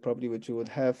the work, probably, which we would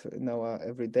have in our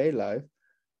everyday life.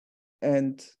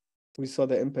 And we saw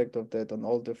the impact of that on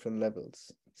all different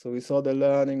levels. So we saw the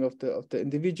learning of the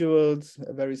individuals,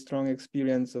 a very strong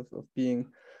experience of being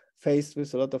faced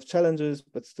with a lot of challenges,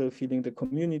 but still feeling the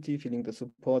community, feeling the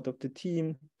support of the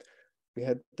team. We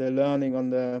had the learning on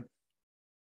the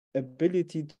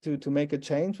ability to make a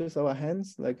change with our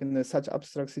hands, like in such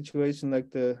abstract situation like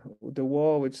the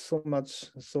war, which so much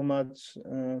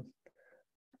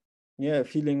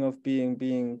feeling of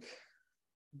being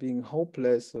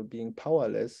hopeless or being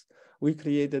powerless. We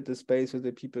created a space where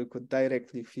the people could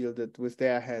directly feel that with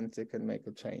their hands they can make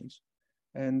a change.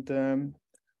 And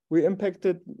we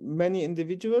impacted many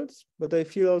individuals, but I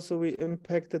feel also we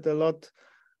impacted a lot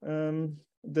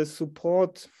the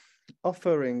support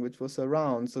offering which was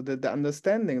around, so that the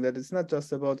understanding that it's not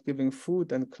just about giving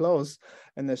food and clothes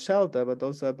and a shelter, but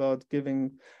also about giving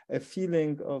a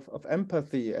feeling of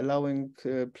empathy, allowing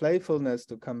playfulness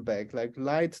to come back, like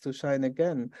lights to shine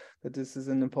again, that this is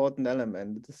an important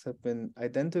element. This has been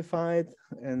identified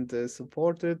and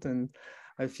supported, and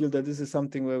I feel that this is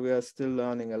something where we are still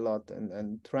learning a lot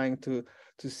and trying to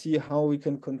see how we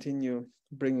can continue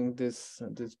bringing this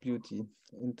beauty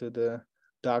into the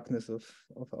darkness of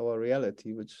our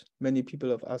reality, which many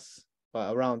people of us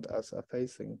around us are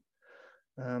facing.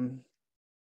 And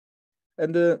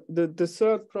the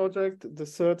third project, the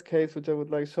third case, which I would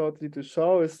like shortly to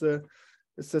show, is the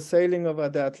sailing over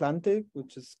the Atlantic,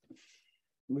 which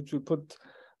we put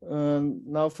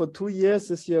now for 2 years.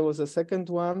 This year was the second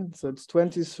one, so it's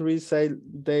 23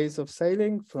 days of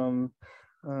sailing from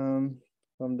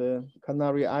the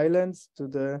Canary Islands to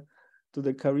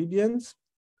the Caribbeans.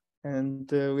 And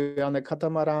we're on a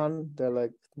catamaran. There are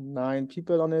like 9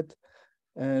 people on it.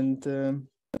 And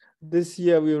this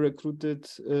year we recruited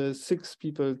 6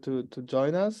 people to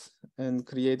join us and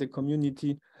create a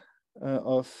community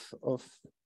of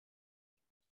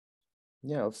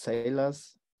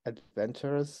sailors,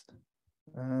 adventurers.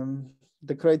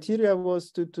 The criteria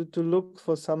was to look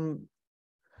for some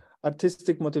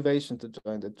artistic motivation to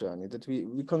join the journey, that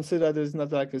we consider this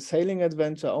not like a sailing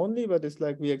adventure only, but it's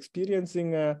like we're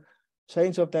experiencing a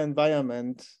change of the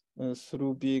environment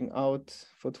through being out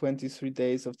for 23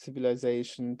 days of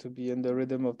civilization, to be in the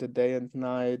rhythm of the day and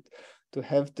night, to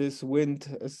have this wind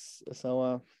as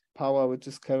our power, which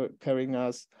is carrying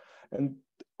us, and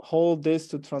hold this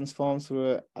to transform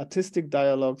through artistic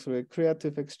dialogue, through a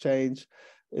creative exchange,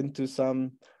 into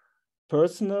some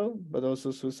personal, but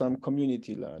also through some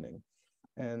community learning.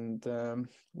 And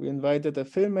we invited a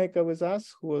filmmaker with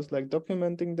us who was like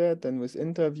documenting that, and with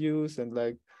interviews and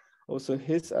like also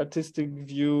his artistic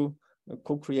view,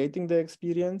 co-creating the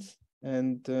experience,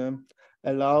 and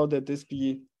allow that this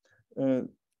be on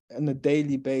a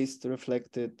daily basis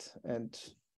reflected and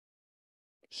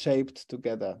shaped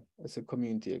together as a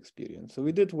community experience. So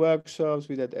we did workshops,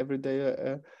 we did every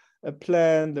day a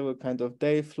plan, there were kind of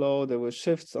day flow, there were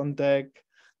shifts on deck,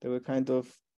 there were kind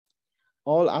of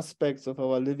all aspects of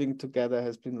our living together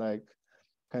has been like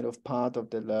kind of part of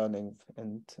the learning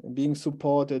and being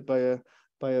supported by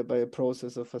a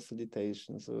process of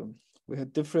facilitation. So we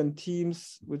had different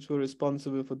teams which were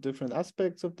responsible for different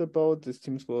aspects of the boat. These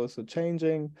teams were also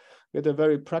changing. We had a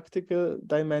very practical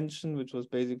dimension, which was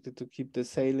basically to keep the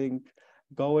sailing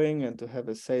going and to have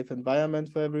a safe environment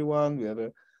for everyone. We have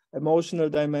a emotional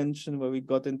dimension where we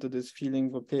got into this feeling,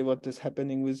 okay, what is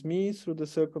happening with me through the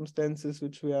circumstances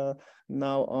which we are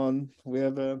now on. We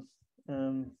have a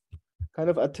kind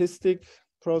of artistic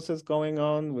process going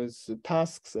on with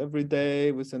tasks every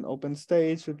day, with an open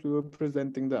stage that we were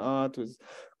presenting the art, with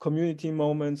community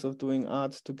moments of doing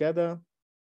art together.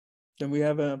 Then we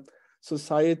have a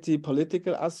society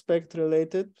political aspect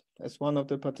related, as one of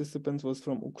the participants was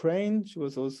from Ukraine. She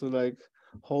was also like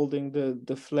holding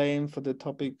the flame for the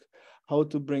topic, how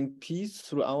to bring peace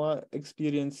through our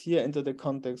experience here into the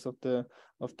context of the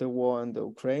war in the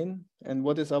Ukraine, and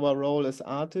what is our role as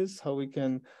artists, how we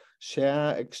can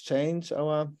share, exchange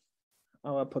our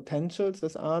potentials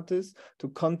as artists to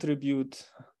contribute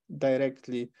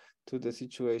directly to the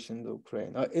situation in the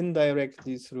Ukraine, or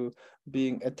indirectly through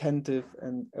being attentive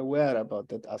and aware about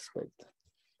that aspect.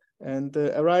 And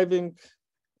arriving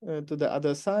to the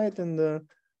other side in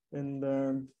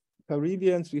the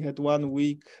Caribbean, we had 1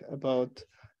 week about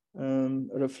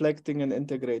reflecting and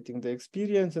integrating the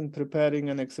experience and preparing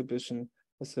an exhibition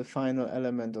as the final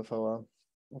element of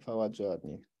our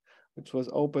journey, which was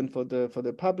open for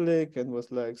the public and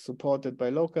was like supported by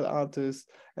local artists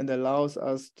and allows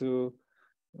us to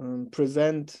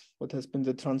present what has been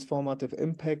the transformative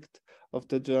impact of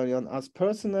the journey on us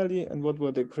personally, and what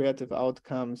were the creative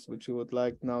outcomes which we would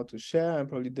like now to share and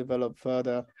probably develop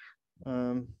further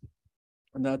on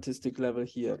the artistic level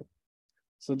here.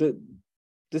 So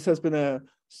this has been a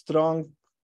strong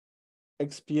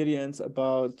experience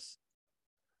about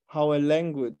how a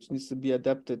language needs to be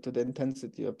adapted to the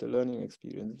intensity of the learning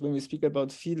experience. When we speak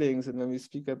about feelings and when we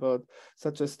speak about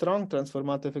such a strong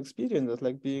transformative experience, as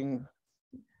like being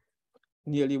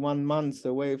nearly 1 month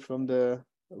away from the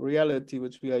reality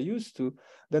which we are used to,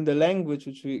 then the language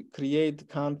which we create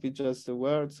can't be just a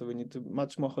word. So we need to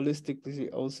much more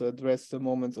holistically also address the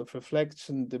moments of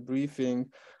reflection, debriefing.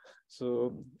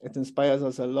 So it inspires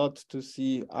us a lot to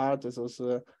see art as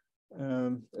also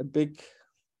a big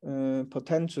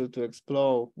potential to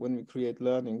explore when we create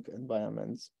learning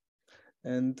environments.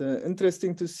 And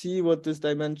interesting to see what this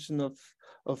dimension of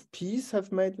peace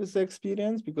have made with the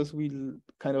experience, because we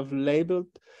kind of labeled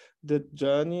the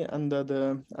journey under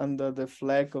the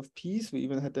flag of peace. We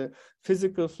even had a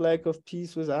physical flag of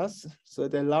peace with us. So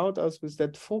it allowed us with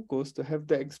that focus to have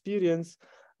the experience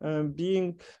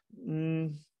being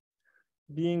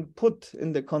put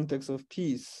in the context of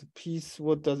peace. Peace,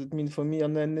 what does it mean for me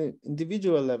on an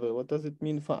individual level? What does it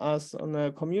mean for us on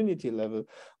a community level?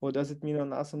 What does it mean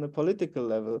on us on a political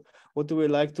level? What do we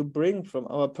like to bring from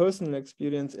our personal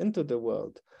experience into the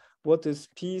world? What is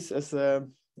peace as a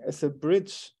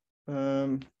bridge,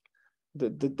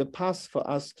 the path for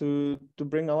us to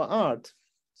bring our art?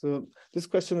 So this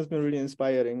question has been really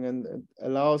inspiring, and it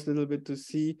allows a little bit to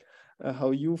see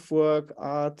how youth work,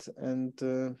 art, and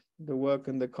the work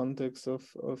in the context of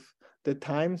the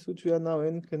times which we are now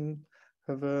in can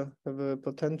have a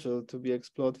potential to be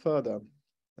explored further.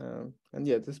 And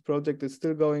yeah, this project is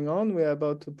still going on. We are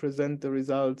about to present the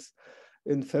results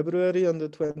in February on the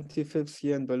 25th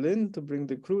here in Berlin, to bring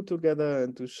the crew together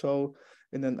and to show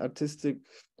in an artistic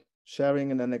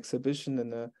sharing in an exhibition,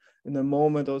 in a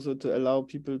moment also to allow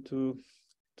people to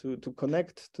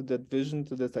connect to that vision,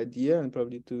 to that idea, and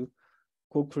probably to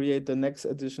co-create the next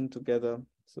edition together.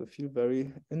 So I feel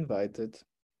very invited.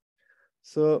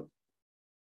 So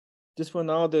just for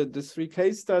now, the 3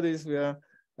 case studies,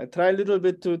 I try a little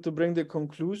bit to bring the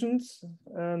conclusions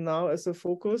now as a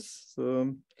focus.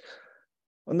 So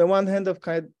on the one hand,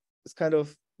 it's kind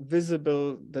of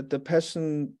visible that the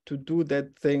passion to do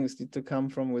that things need to come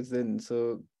from within.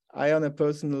 So I, on a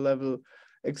personal level,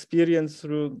 experience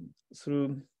through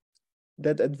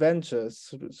that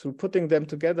adventures, through putting them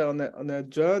together on a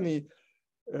journey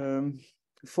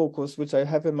focus which I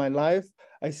have in my life,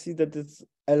 I see that it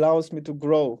allows me to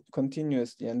grow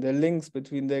continuously, and the links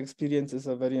between the experiences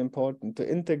are very important to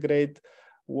integrate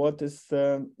what is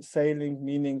sailing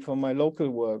meaning for my local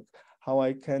work, how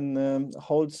I can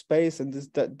hold space in this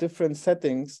different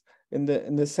settings in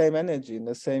the same energy, in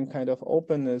the same kind of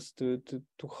openness to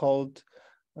hold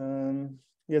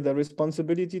the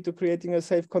responsibility to creating a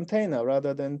safe container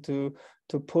rather than to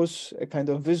push a kind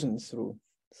of vision through.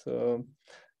 So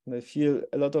I feel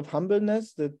a lot of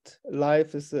humbleness that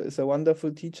life is a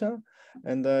wonderful teacher,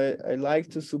 and I like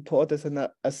to support as an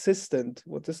assistant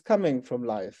what is coming from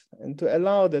life, and to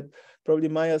allow that probably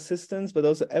my assistants, but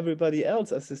also everybody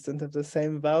else's assistant, have the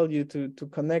same value to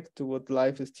connect to what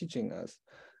life is teaching us.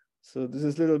 So this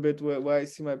is a little bit where I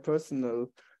see my personal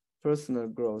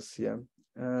growth here.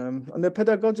 On the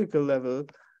pedagogical level,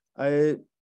 I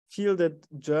feel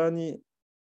that journey,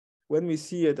 when we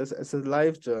see it as a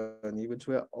life journey, which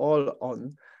we're all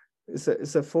on, is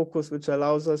a focus which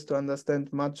allows us to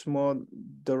understand much more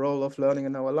the role of learning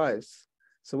in our lives.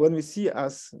 So when we see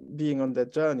us being on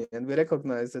that journey and we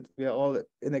recognize that we are all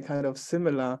in a kind of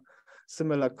similar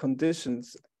similar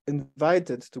conditions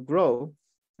invited to grow.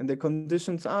 And the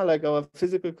conditions are like our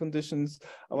physical conditions,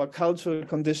 our cultural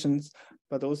conditions,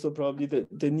 but also probably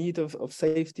the need of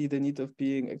safety, the need of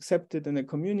being accepted in a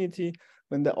community.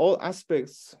 When all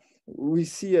aspects we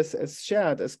see as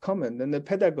shared, as common, then the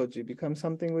pedagogy becomes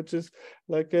something which is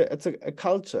like it's a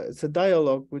culture, it's a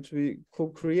dialogue which we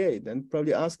co-create, and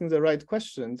probably asking the right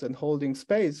questions and holding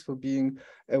space for being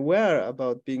aware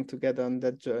about being together on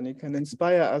that journey can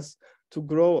inspire us to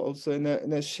grow also in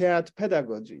a shared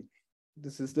pedagogy.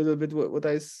 This is a little bit what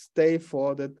I stay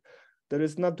for, that there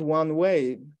is not one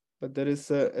way, but there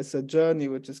is a journey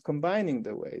which is combining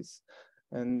the ways.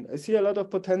 And I see a lot of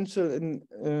potential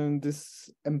in this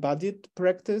embodied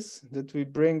practice, that we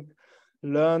bring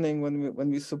learning when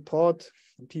we support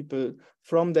people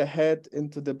from the head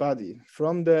into the body,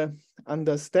 from the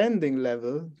understanding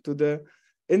level to the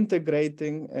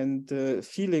integrating and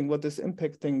feeling what is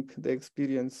impacting the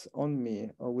experience on me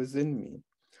or within me.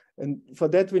 And for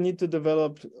that, we need to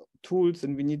develop tools,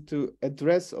 and we need to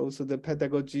address also the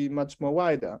pedagogy much more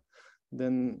wider.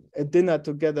 Then a dinner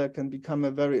together can become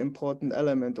a very important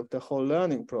element of the whole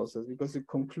learning process, because it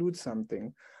concludes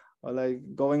something. Or like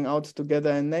going out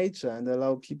together in nature and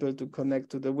allow people to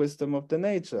connect to the wisdom of the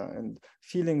nature, and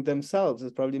feeling themselves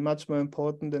is probably much more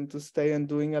important than to stay and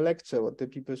doing a lecture, what the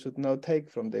people should now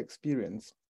take from the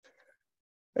experience.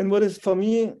 And what is for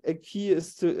me a key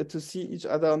is to see each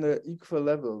other on an equal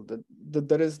level, that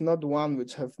there is not one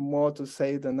which have more to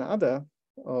say than the other,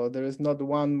 or there is not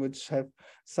one which have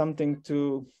something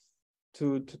to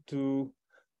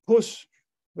push,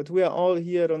 but we are all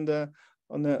here on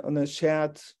a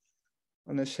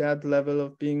shared level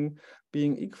of being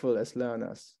equal as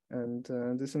learners. And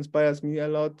this inspires me a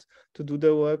lot to do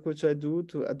the work which I do,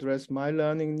 to address my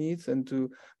learning needs, and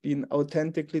to be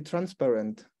authentically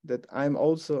transparent that I'm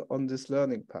also on this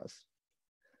learning path.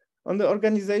 On the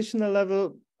organizational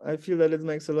level, I feel that it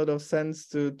makes a lot of sense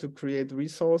to create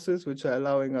resources which are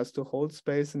allowing us to hold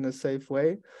space in a safe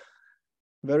way.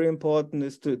 Very important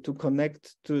is to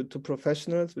connect to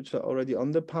professionals which are already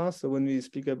on the path. So when we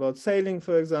speak about sailing,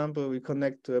 for example, we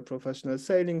connect to a professional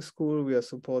sailing school. We are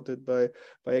supported by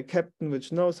a captain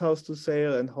which knows how to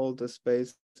sail and hold the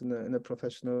space in a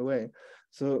professional way.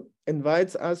 So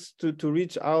invites us to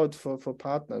reach out for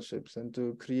partnerships and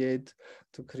to create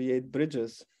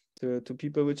bridges to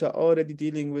people which are already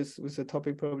dealing with the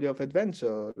topic probably of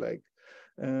adventure, like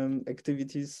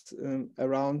activities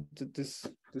around this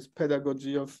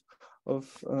pedagogy of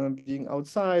being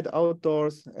outside,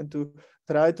 outdoors, and to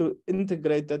try to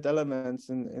integrate that elements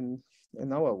in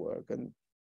our work. And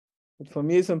for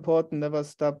me, it's important never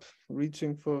stop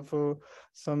reaching for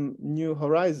some new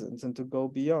horizons and to go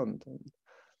beyond. And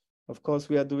of course,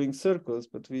 we are doing circles,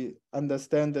 but we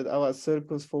understand that our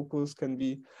circles focus can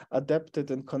be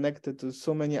adapted and connected to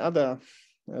so many other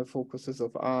focuses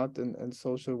of art and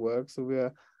social work. So we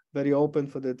are very open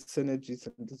for the synergies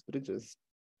and these bridges.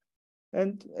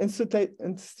 And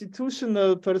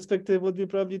institutional perspective would be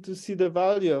probably to see the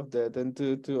value of that and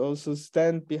to also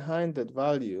stand behind that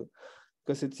value,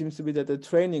 because it seems to be that the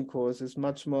training course is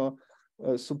much more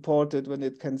supported when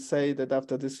it can say that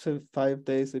after this 5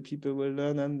 days, the people will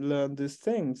learn these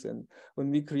things. And when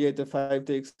we create a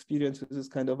 5-day experience which is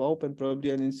kind of open,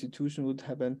 probably an institution would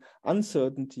have an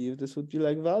uncertainty if this would be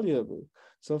like valuable.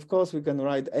 So of course we can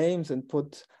write aims and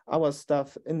put our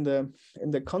stuff in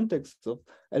the context of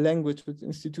a language which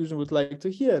institution would like to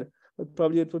hear. But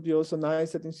probably it would be also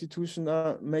nice that institutions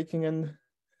are making an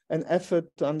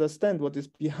effort to understand what is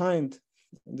behind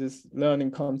this learning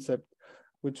concept,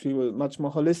 which we will much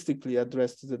more holistically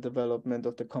address to the development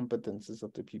of the competences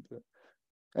of the people.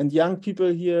 And young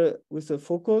people here with a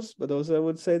focus, but also I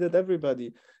would say that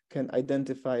everybody can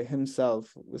identify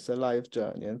himself with a life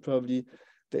journey, and probably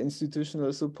the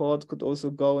institutional support could also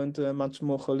go into a much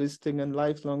more holistic and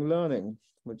lifelong learning,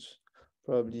 which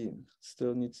probably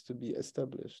still needs to be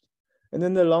established. And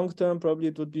in the long term, probably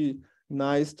it would be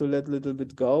nice to let a little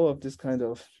bit go of this kind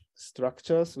of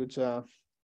structures, which are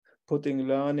putting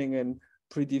learning in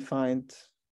predefined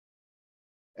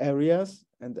areas,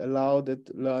 and allow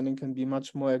that learning can be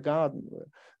much more a garden where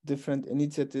different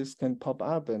initiatives can pop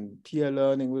up, and peer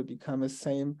learning will become the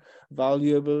same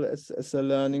valuable as a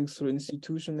learning through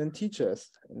institution and teachers,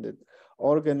 and that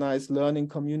organized learning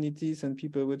communities and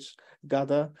people which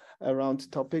gather around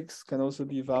topics can also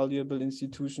be valuable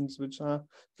institutions which are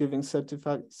giving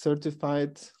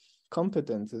certified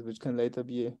competences which can later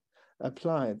be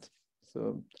applied.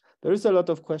 So there is a lot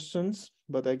of questions,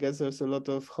 but I guess there's a lot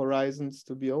of horizons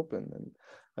to be open. And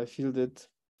I feel that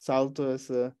Salto as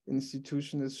an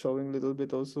institution is showing a little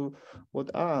bit also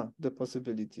what are the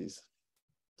possibilities.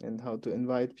 and how to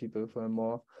invite people for a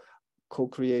more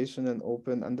co-creation and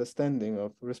open understanding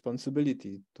of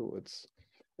responsibility towards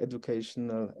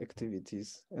educational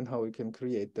activities and how we can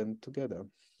create them together.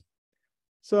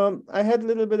 So I had a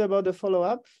little bit about the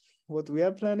follow-up, what we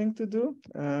are planning to do.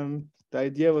 The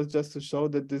idea was just to show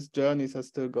that these journeys are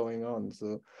still going on.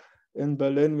 So in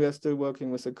Berlin, we are still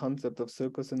working with the concept of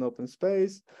circus in open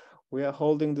space. We are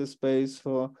holding the space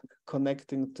for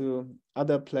connecting to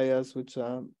other players which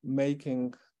are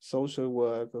making social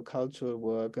work or cultural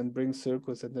work and bring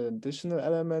circus as an additional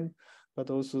element, but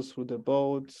also through the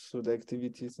boats, through the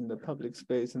activities in the public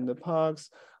space, in the parks.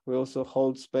 We also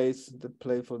hold space that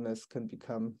playfulness can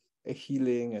become a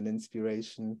healing and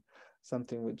inspiration,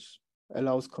 something which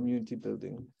allows community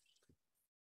building.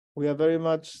 We are very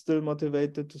much still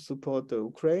motivated to support the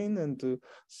Ukraine and to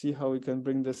see how we can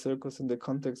bring the circus in the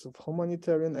context of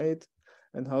humanitarian aid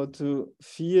and how to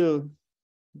feel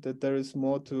that there is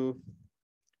more to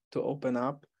open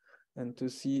up and to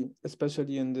see,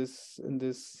 especially in this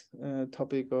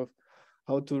topic of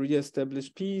how to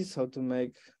reestablish peace, how to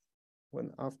make,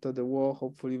 when after the war,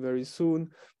 hopefully very soon,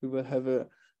 we will have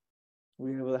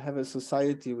a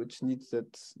society which needs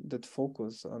that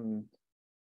focus on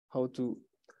how to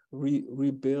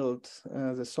rebuild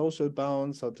the social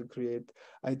bonds, how to create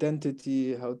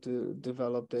identity, how to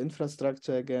develop the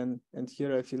infrastructure again. And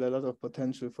here I feel a lot of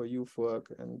potential for youth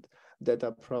work and that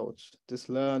approach, this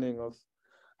learning of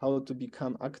how to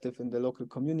become active in the local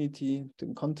community,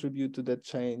 to contribute to that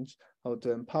change, how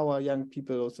to empower young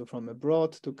people also from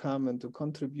abroad to come and to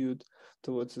contribute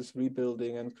towards this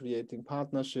rebuilding and creating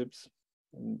partnerships.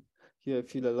 And here I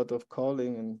feel a lot of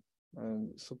calling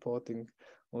and supporting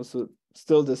also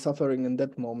still the suffering in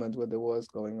that moment where the war is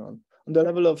going on. On the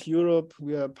level of Europe,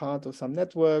 we are part of some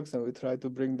networks and we try to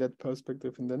bring that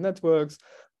perspective in the networks.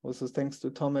 Also, thanks to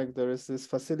Tomek, there is this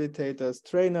facilitators,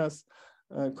 trainers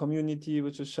community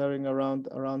which is sharing around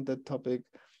that topic.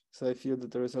 So I feel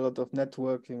that there is a lot of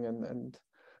networking and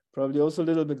probably also a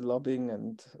little bit lobbying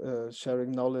and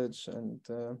sharing knowledge and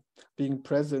being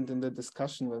present in the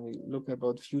discussion when we look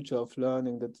about future of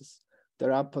learning,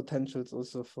 there are potentials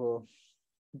also for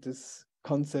this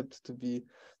concept to be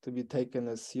taken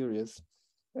as serious.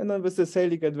 And then with the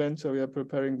Sailing Adventure, we are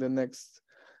preparing the next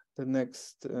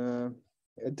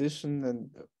edition and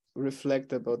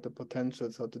reflect about the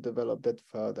potentials, how to develop that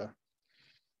further.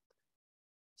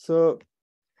 So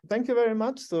thank you very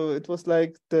much. So it was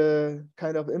like the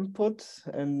kind of input,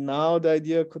 and now the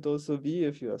idea could also be,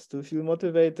 if you still feel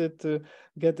motivated, to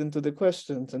get into the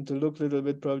questions and to look a little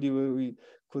bit probably where we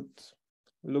could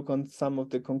look on some of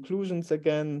the conclusions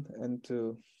again, and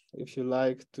to, if you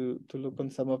like, to look on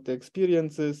some of the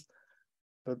experiences.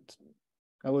 But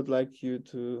I would like you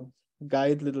to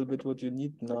guide a little bit what you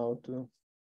need now to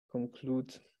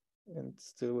conclude, and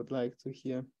still would like to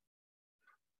hear.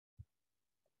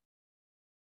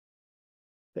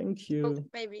 Thank you. Well,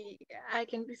 maybe I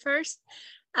can be first.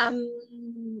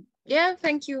 Yeah,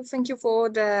 thank you for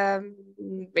the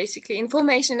basically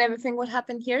information, everything what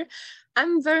happened here.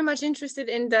 I'm very much interested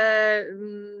in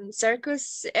the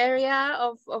circus area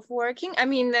of working. I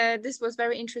mean, this was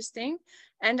very interesting,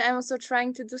 and I'm also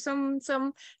trying to do some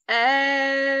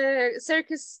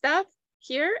circus stuff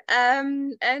here.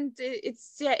 And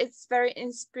it's very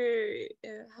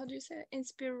how do you say,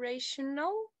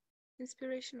 inspirational,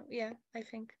 yeah, I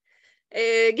think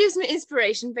it gives me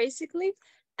inspiration basically.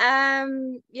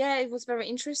 Yeah, it was very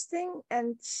interesting,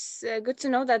 and good to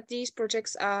know that these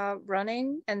projects are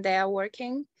running and they are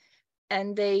working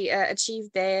and they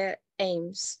achieve their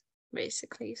aims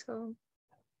basically. So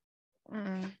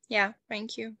yeah,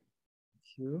 thank you.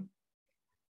 Thank you.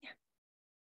 Yeah.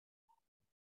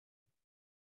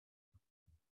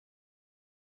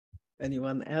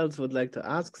 Anyone else would like to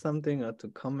ask something or to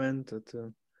comment or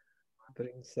to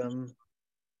bring some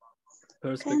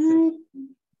perspective?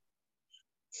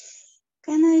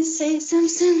 Can I say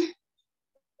something?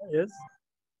 Yes.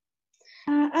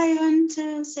 I want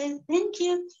to say thank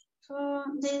you for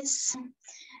this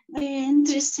very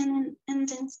interesting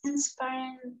and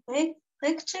inspiring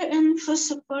lecture and for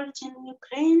supporting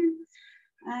Ukraine.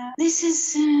 This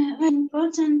is very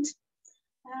important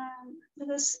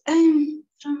because I'm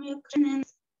from Ukraine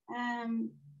and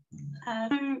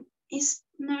from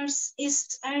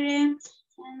northeast area,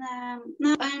 and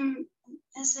now I'm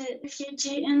as a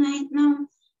refugee, and I know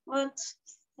what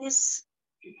is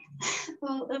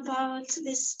all about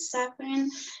this suffering.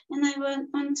 And I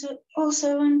want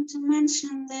to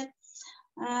mention that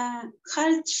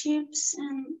hardships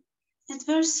and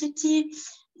adversity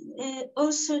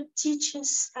also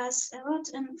teaches us a lot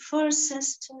and forces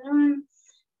us to learn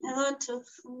a lot of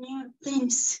new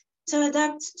things. to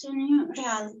adapt to new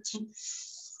reality.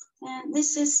 And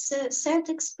this is a sad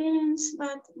experience,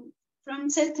 but from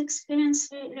that experience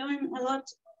we learn a lot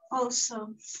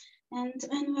also. And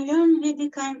when we learn, we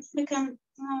become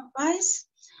more wise,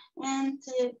 and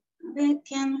we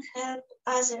can help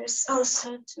others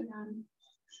also to learn.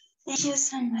 Thank you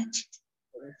so much.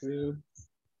 Thank you.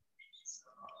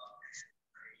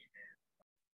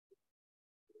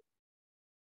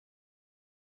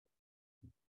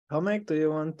 Tomek, do you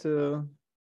want to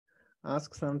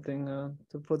ask something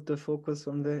to put the focus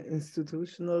on the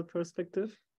institutional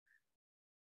perspective?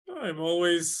 I'm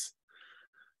always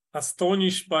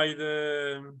astonished by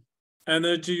the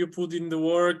energy you put in the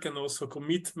work and also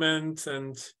commitment,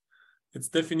 and it's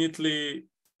definitely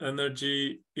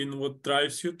energy in what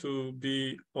drives you to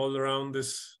be all around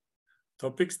these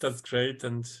topics. That's great.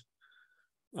 And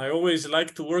I always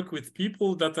like to work with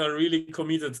people that are really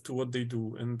committed to what they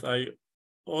do. And I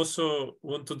also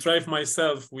want to drive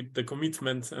myself with the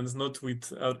commitment and not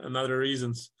with another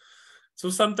reasons. So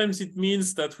sometimes it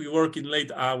means that we work in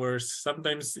late hours.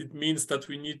 Sometimes it means that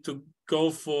we need to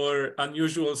go for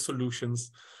unusual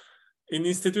solutions. In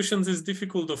institutions, it's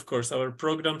difficult, of course. Our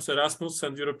programs, Erasmus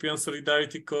and European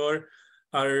Solidarity Corps,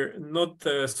 are not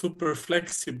super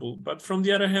flexible. But from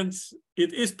the other hand,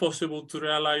 it is possible to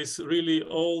realize really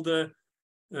all the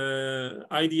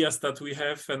ideas that we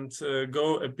have and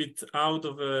go a bit out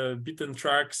of beaten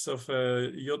tracks of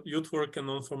youth work and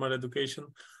non-formal education.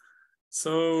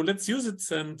 So let's use it,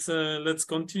 and let's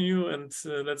continue, and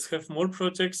let's have more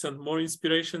projects and more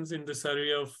inspirations in this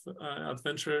area of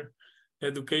adventure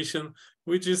education,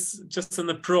 which is just an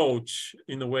approach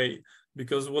in a way,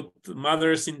 because what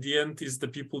matters in the end is the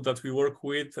people that we work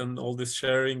with and all this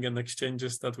sharing and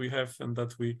exchanges that we have, and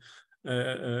that we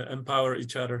empower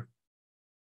each other.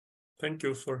 Thank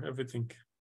you for everything.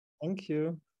 Thank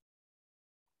you.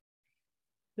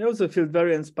 I also feel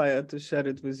very inspired to share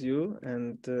it with you,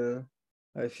 and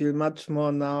I feel much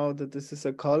more now that this is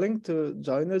a calling to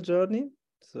join a journey.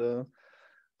 So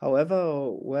however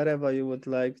or wherever you would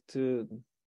like to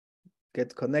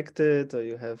get connected, or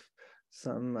you have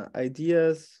some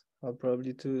ideas, or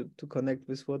probably to connect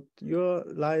with what your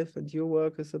life and your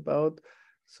work is about,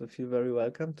 so feel very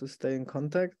welcome to stay in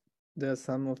contact. There are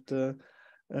some of the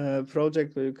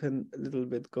project where you can a little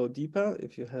bit go deeper.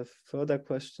 If you have further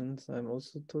questions, I'm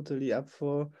also totally up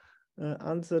for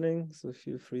answering, so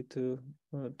feel free to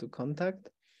contact.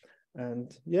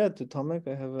 And yeah, to Tomek,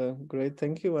 I have a great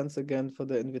thank you once again for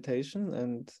the invitation,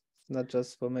 and not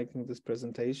just for making this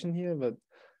presentation here, but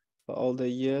for all the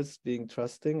years being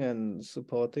trusting and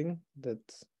supporting that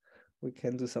we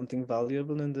can do something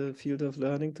valuable in the field of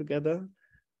learning together.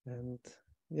 And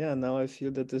yeah, now I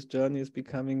feel that this journey is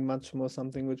becoming much more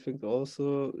something which we can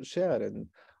also share and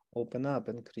open up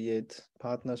and create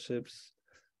partnerships,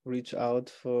 reach out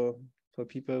for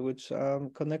people which are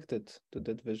connected to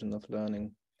that vision of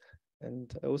learning.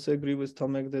 And I also agree with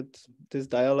Tomek that this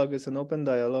dialogue is an open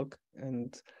dialogue,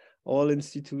 and all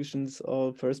institutions,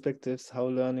 all perspectives, how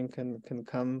learning can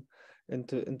come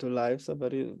into lives are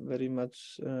very, very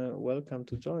much welcome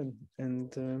to join.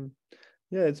 And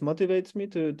yeah, it motivates me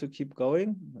to keep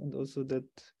going, and also that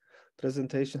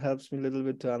presentation helps me a little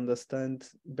bit to understand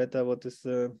better what is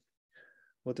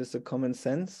the common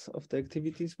sense of the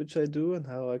activities which I do, and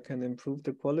how I can improve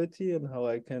the quality, and how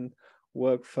I can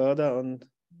work further on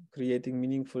creating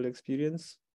meaningful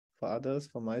experience for others,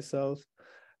 for myself,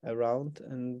 around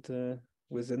and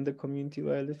within the community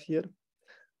where I live here.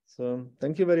 So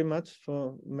thank you very much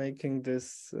for making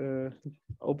this,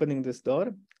 opening this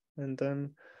door, and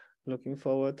then looking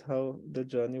forward how the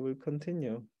journey will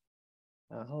continue.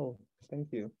 Aho,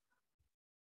 thank you.